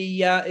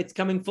it's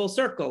coming full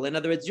circle. In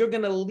other words, you're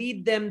going to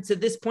lead them to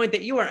this point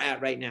that you are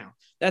at right now.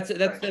 That's what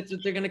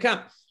they're going to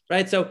come,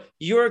 right? So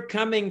you're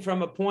coming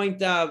from a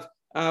point of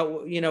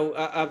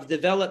of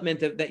development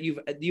that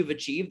you've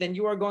achieved, and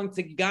you are going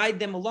to guide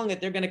them along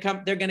it. They're going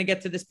to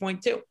get to this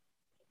point too.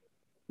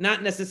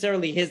 Not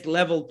necessarily his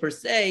level per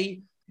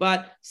se,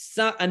 but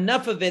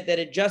enough of it that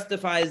it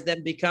justifies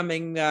them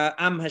becoming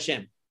Am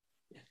Hashem.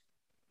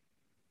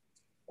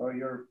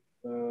 You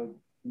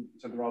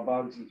said the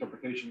Ralbag's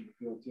interpretation of the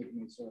field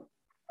of so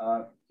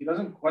he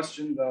doesn't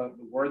question the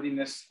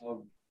worthiness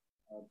of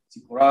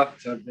Tzipporah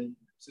to have been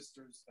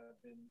sisters that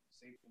have been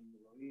saved from the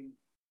Elohim,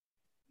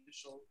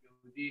 initial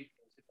Yehudi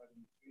that was hit by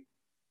the street.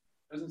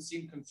 Doesn't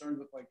seem concerned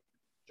with like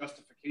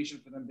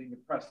justification for them being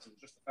oppressed. It was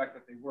just the fact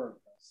that they were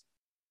oppressed.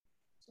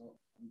 So,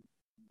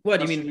 what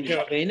do you mean,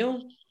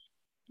 Rabbeinu?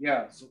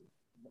 Yeah. So,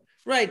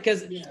 right,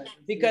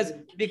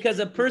 because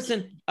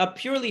a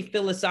purely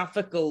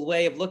philosophical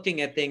way of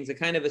looking at things, a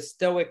kind of a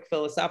stoic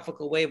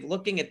philosophical way of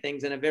looking at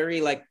things, and a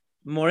very like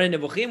Moreh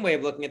Nevuchim way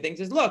of looking at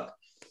things is, look,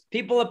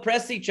 people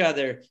oppress each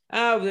other.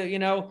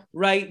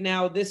 Right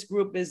now this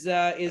group is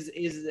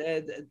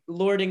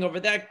lording over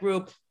that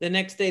group. The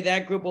next day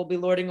that group will be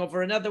lording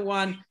over another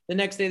one. The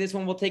next day this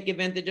one will take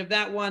advantage of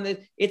that one.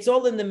 It's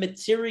all in the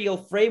material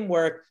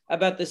framework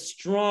about the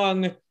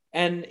strong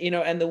and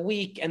the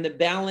weak and the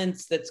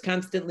balance that's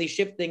constantly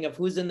shifting of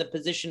who's in the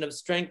position of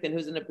strength and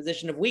who's in the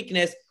position of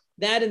weakness.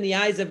 That in the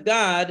eyes of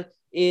God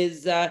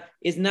is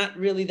not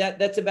really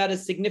that's about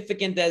as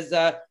significant as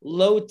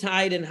low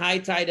tide and high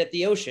tide at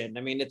the ocean.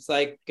 I mean, it's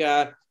like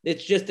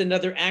it's just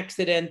another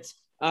accident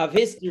of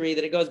history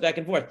that it goes back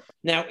and forth.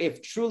 Now,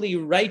 if truly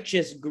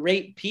righteous,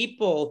 great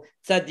people,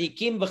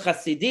 tzaddikim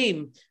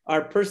v'chasidim,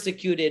 are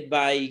persecuted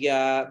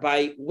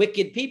by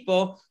wicked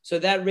people, so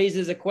that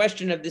raises a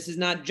question of this is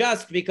not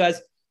just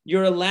because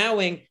you're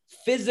allowing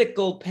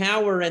physical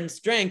power and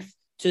strength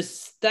to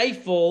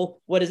stifle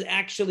what is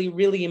actually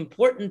really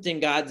important in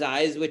God's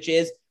eyes, which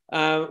is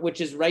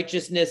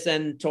righteousness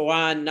and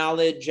Torah and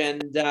knowledge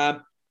and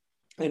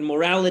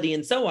morality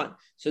and so on.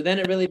 So then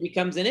it really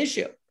becomes an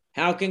issue.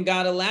 How can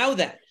God allow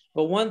that?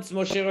 But once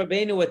Moshe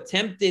Rabbeinu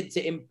attempted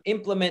to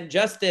implement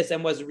justice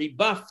and was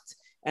rebuffed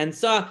and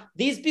saw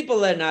these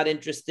people are not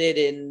interested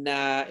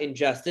in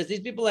justice,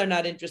 these people are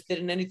not interested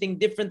in anything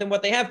different than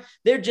what they have.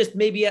 They're just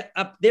maybe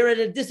they're at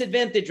a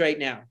disadvantage right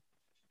now.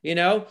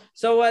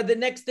 So the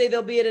next day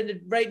they'll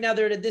be right now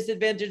they're at a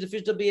disadvantage. The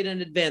future will be at an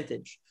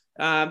advantage.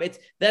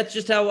 That's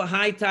just how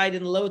high tide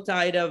and low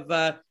tide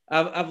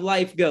of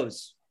life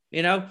goes.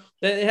 It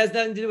has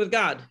nothing to do with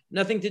God,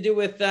 nothing to do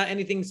with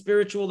anything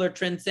spiritual or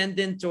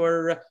transcendent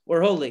or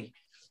holy.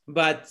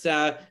 But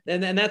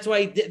and that's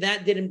why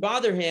that didn't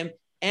bother him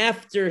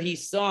after he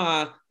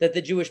saw that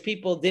the Jewish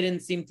people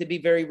didn't seem to be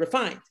very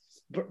refined.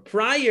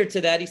 Prior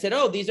to that, he said,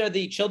 "Oh, these are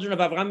the children of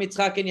Avraham,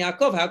 Yitzchak, and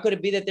Yaakov. How could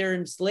it be that they're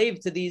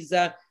enslaved to these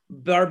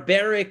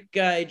barbaric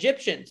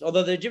Egyptians?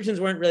 Although the Egyptians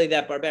weren't really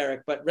that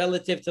barbaric, but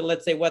relative to,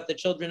 let's say, what the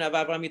children of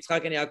Avraham,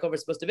 Yitzchak, and Yaakov are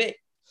supposed to be."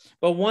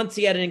 But once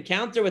he had an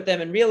encounter with them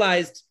and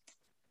realized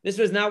this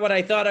was not what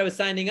I thought I was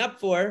signing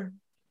up for,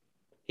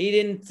 he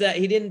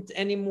didn't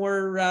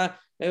anymore.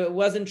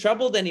 Wasn't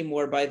troubled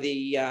anymore by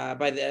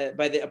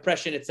the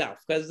oppression itself,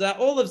 because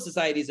all of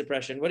society's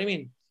oppression. What do you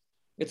mean?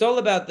 It's all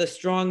about the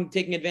strong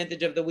taking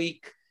advantage of the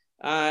weak,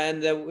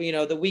 and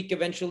the weak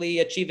eventually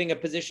achieving a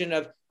position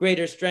of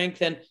greater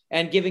strength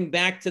and giving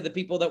back to the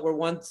people that were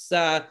once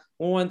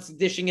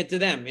dishing it to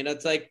them.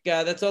 It's like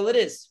that's all it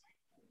is.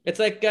 It's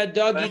like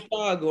dog eat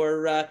dog,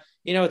 or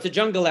it's a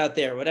jungle out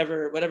there.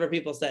 Whatever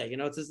people say.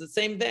 It's the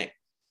same thing.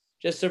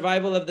 Just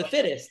survival of the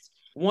fittest.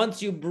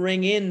 Once you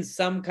bring in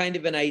some kind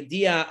of an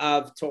idea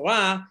of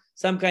Torah,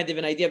 some kind of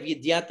an idea of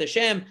Yediat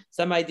Hashem,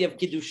 some idea of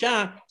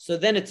Kiddusha, so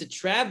then it's a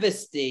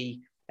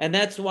travesty. And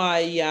that's why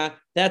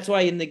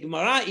in the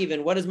Gemara,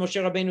 even, what does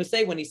Moshe Rabbeinu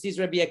say when he sees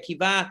Rabbi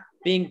Akiva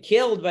being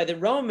killed by the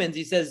Romans?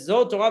 He says,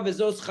 Zo Torah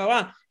v'zo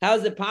schara. How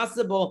is it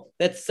possible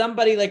that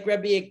somebody like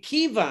Rabbi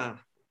Akiva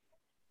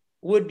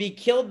would be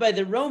killed by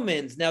the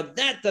Romans? Now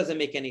that doesn't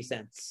make any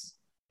sense.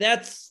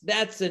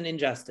 That's an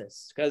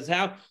injustice. Because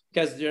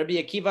Rabbi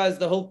Akiva is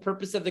the whole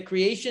purpose of the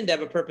creation, to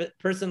have a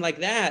person like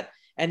that,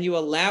 and you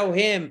allow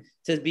him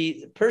to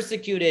be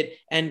persecuted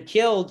and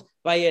killed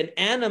by an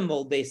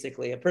animal,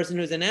 basically, a person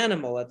who's an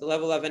animal, at the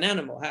level of an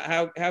animal.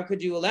 How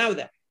could you allow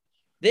that?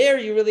 There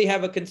you really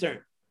have a concern.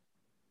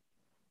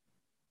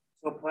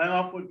 So playing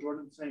off what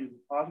Jordan's saying, is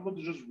it possible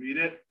to just read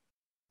it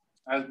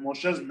as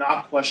Moshe's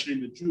not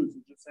questioning the Jews?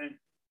 He's just saying,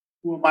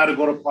 who am I to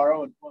go to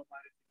Paro and who am I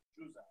to take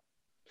the Jews out?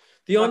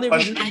 The only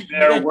reason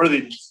their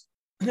worthiness.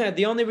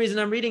 The only reason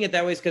I'm reading it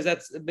that way is because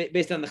that's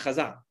based on the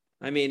Chazal.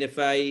 I mean, if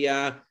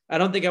I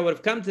don't think I would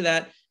have come to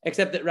that,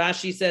 except that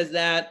Rashi says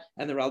that,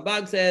 and the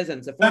Ralbag says,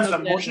 and Sephora says.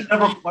 Moshe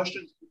never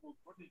questions people's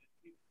worthiness.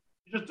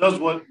 He just does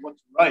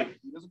what's right.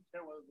 He doesn't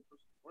care whether the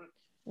person's worthy.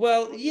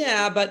 Well,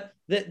 yeah, but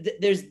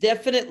there's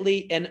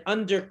definitely an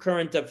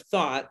undercurrent of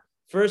thought.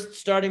 First,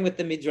 starting with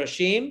the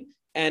Midrashim,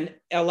 and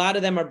a lot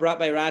of them are brought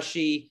by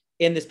Rashi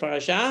in this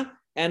parasha,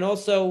 and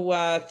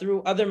also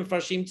through other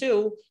Mefarshim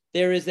too.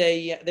 There's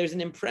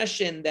an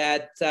impression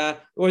that,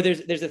 or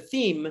there's a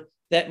theme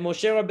that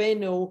Moshe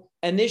Rabbeinu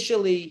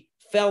initially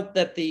felt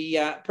that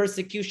the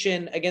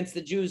persecution against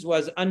the Jews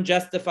was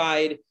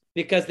unjustified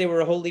because they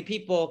were a holy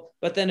people,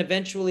 but then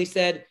eventually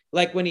said,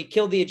 like when he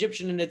killed the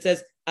Egyptian, and it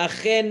says,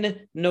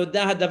 "Achen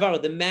nodah davar,"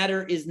 the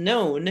matter is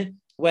known.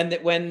 When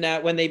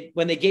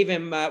they gave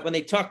him when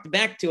they talked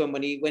back to him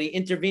when he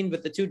intervened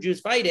with the two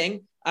Jews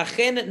fighting,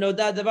 "Achen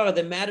nodah davar,"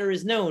 the matter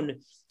is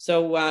known.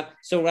 So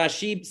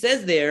Rashi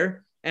says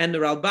there, and the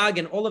Ralbag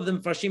and all of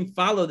them Farshim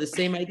follow the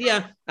same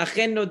idea.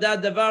 Achen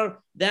nodah davar.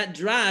 That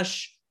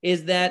drash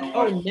is that,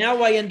 oh,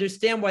 now I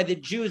understand why the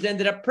Jews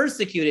ended up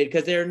persecuted,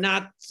 because they're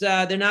not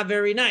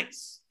very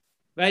nice,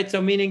 right?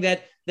 So meaning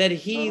that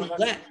he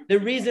the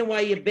reason why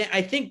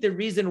I think the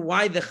reason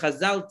why the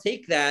Chazal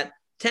take that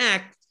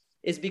tact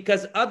is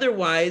because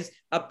otherwise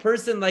a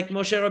person like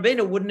Moshe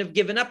Rabbeinu wouldn't have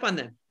given up on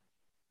them.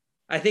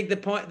 I think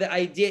the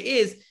idea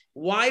is,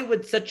 why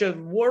would such a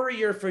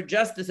warrior for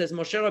justice as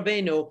Moshe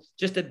Rabbeinu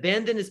just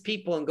abandon his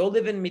people and go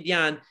live in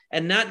Midian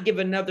and not give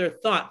another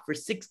thought for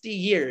 60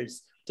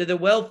 years to the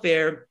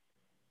welfare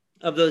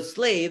of those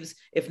slaves,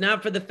 if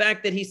not for the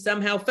fact that he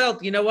somehow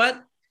felt, you know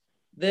what,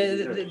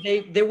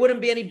 they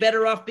wouldn't be any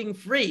better off being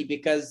free,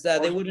 because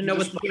they wouldn't know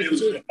what to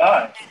do.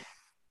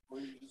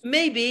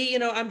 Maybe,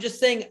 I'm just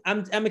saying,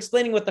 I'm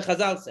explaining what the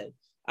Chazal say.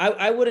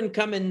 I wouldn't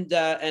come and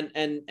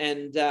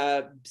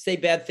say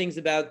bad things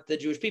about the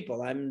Jewish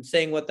people. I'm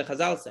saying what the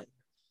Chazal say,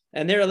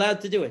 and they're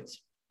allowed to do it.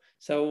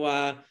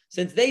 So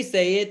since they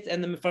say it,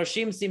 and the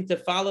Mefarshim seem to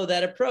follow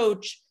that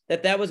approach,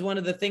 that was one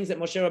of the things that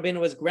Moshe Rabbeinu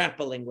was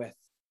grappling with.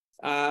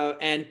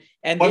 And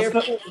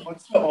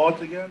what's the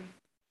odd again?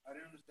 I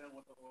didn't understand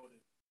what the odd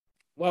is.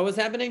 What was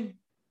happening?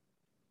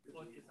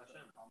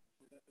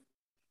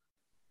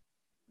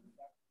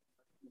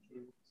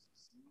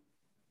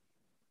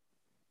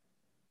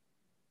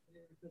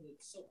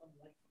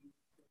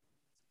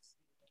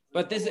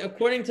 But this,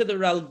 according to the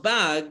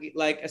Ralbag,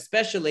 like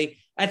especially,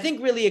 I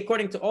think really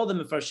according to all the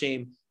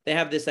Mefarshim, they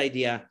have this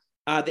idea.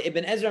 The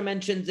Ibn Ezra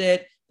mentions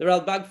it, the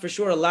Ralbag for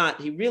sure a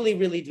lot. He really,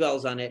 really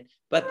dwells on it.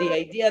 But the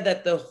idea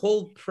that the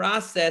whole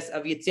process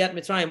of Yetziat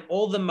Mitzrayim,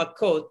 all the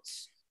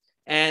makot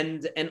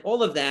and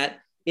all of that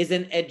is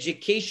an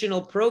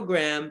educational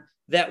program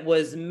that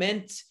was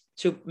meant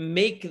to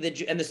make and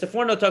the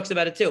Seforno talks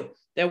about it too,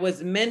 that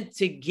was meant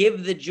to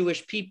give the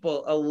Jewish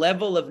people a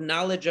level of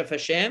knowledge of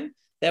Hashem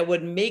that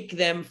would make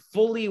them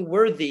fully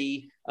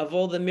worthy of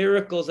all the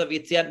miracles of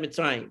Yetziat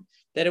Mitzrayim.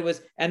 That it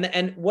was,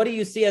 and what do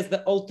you see as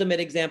the ultimate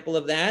example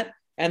of that?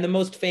 And the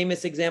most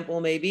famous example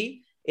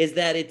maybe is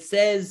that it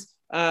says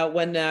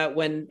when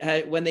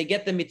they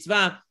get the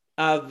mitzvah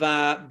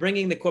of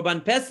bringing the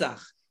Korban Pesach,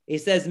 it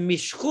says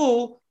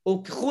Mishchu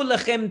ukchu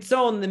lachem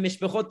tzon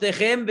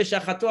mishpechotechem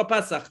v'shachatu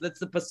Pesach. That's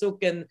the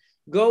pasuk, and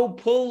go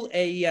pull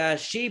a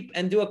sheep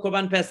and do a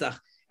Korban Pesach.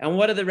 And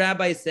what do the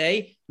rabbis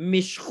say?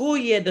 Mishchu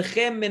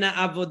yedchem min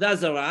avodah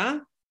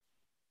zarah.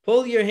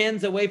 Pull your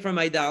hands away from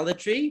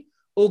idolatry.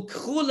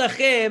 Ukchu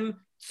lachem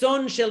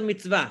tzon shel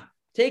mitzvah.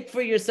 Take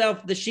for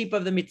yourself the sheep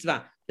of the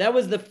mitzvah. That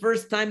was the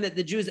first time that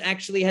the Jews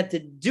actually had to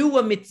do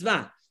a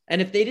mitzvah.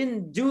 And if they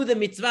didn't do the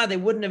mitzvah, they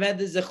wouldn't have had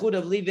the zechut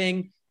of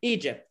leaving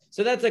Egypt.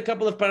 So that's a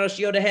couple of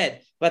parashiot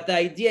ahead. But the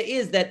idea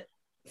is that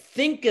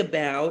think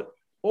about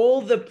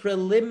all the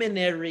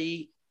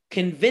preliminary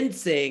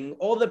convincing,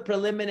 all the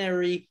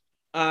preliminary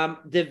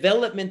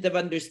development of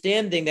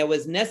understanding that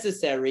was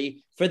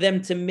necessary for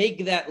them to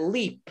make that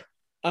leap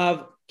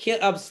of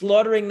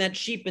slaughtering that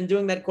sheep and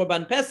doing that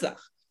Korban Pesach.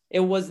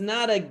 It was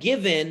not a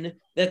given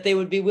that they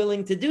would be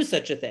willing to do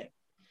such a thing.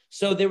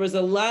 So there was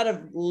a lot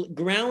of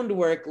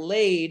groundwork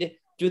laid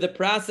through the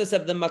process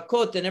of the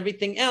makot and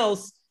everything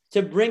else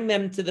to bring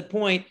them to the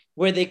point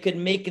where they could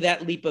make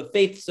that leap of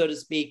faith, so to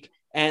speak,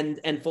 and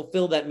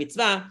fulfill that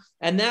mitzvah.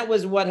 And that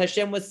was what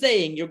Hashem was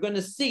saying. You're going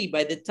to see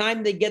by the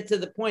time they get to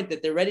the point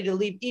that they're ready to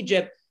leave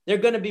Egypt, they're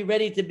going to be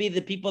ready to be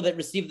the people that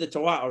receive the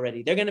Torah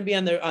already. They're going to be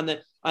on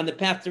the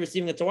path to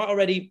receiving the Torah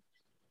already,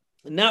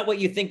 not what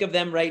you think of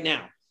them right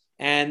now.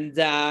 And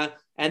that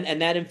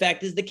in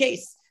fact is the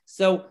case.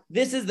 So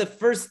this is the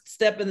first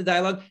step in the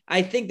dialogue.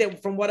 I think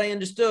that from what I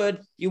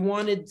understood, you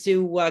wanted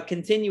to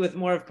continue with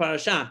more of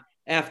parasha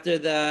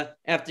after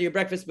your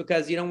breakfast,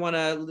 because you don't want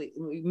to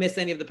miss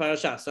any of the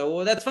parasha.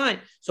 So that's fine.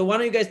 So why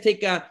don't you guys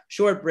take a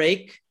short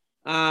break?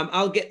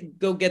 I'll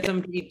go get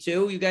something to eat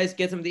too. You guys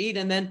get something to eat,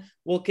 and then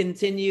we'll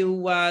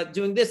continue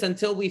doing this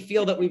until we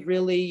feel that we've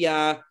really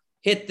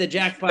hit the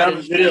jackpot.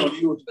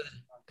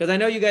 Because I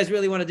know you guys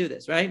really want to do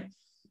this, right?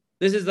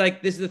 This is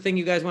the thing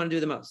you guys want to do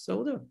the most. So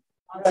we'll do it.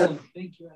 Awesome. Thank you.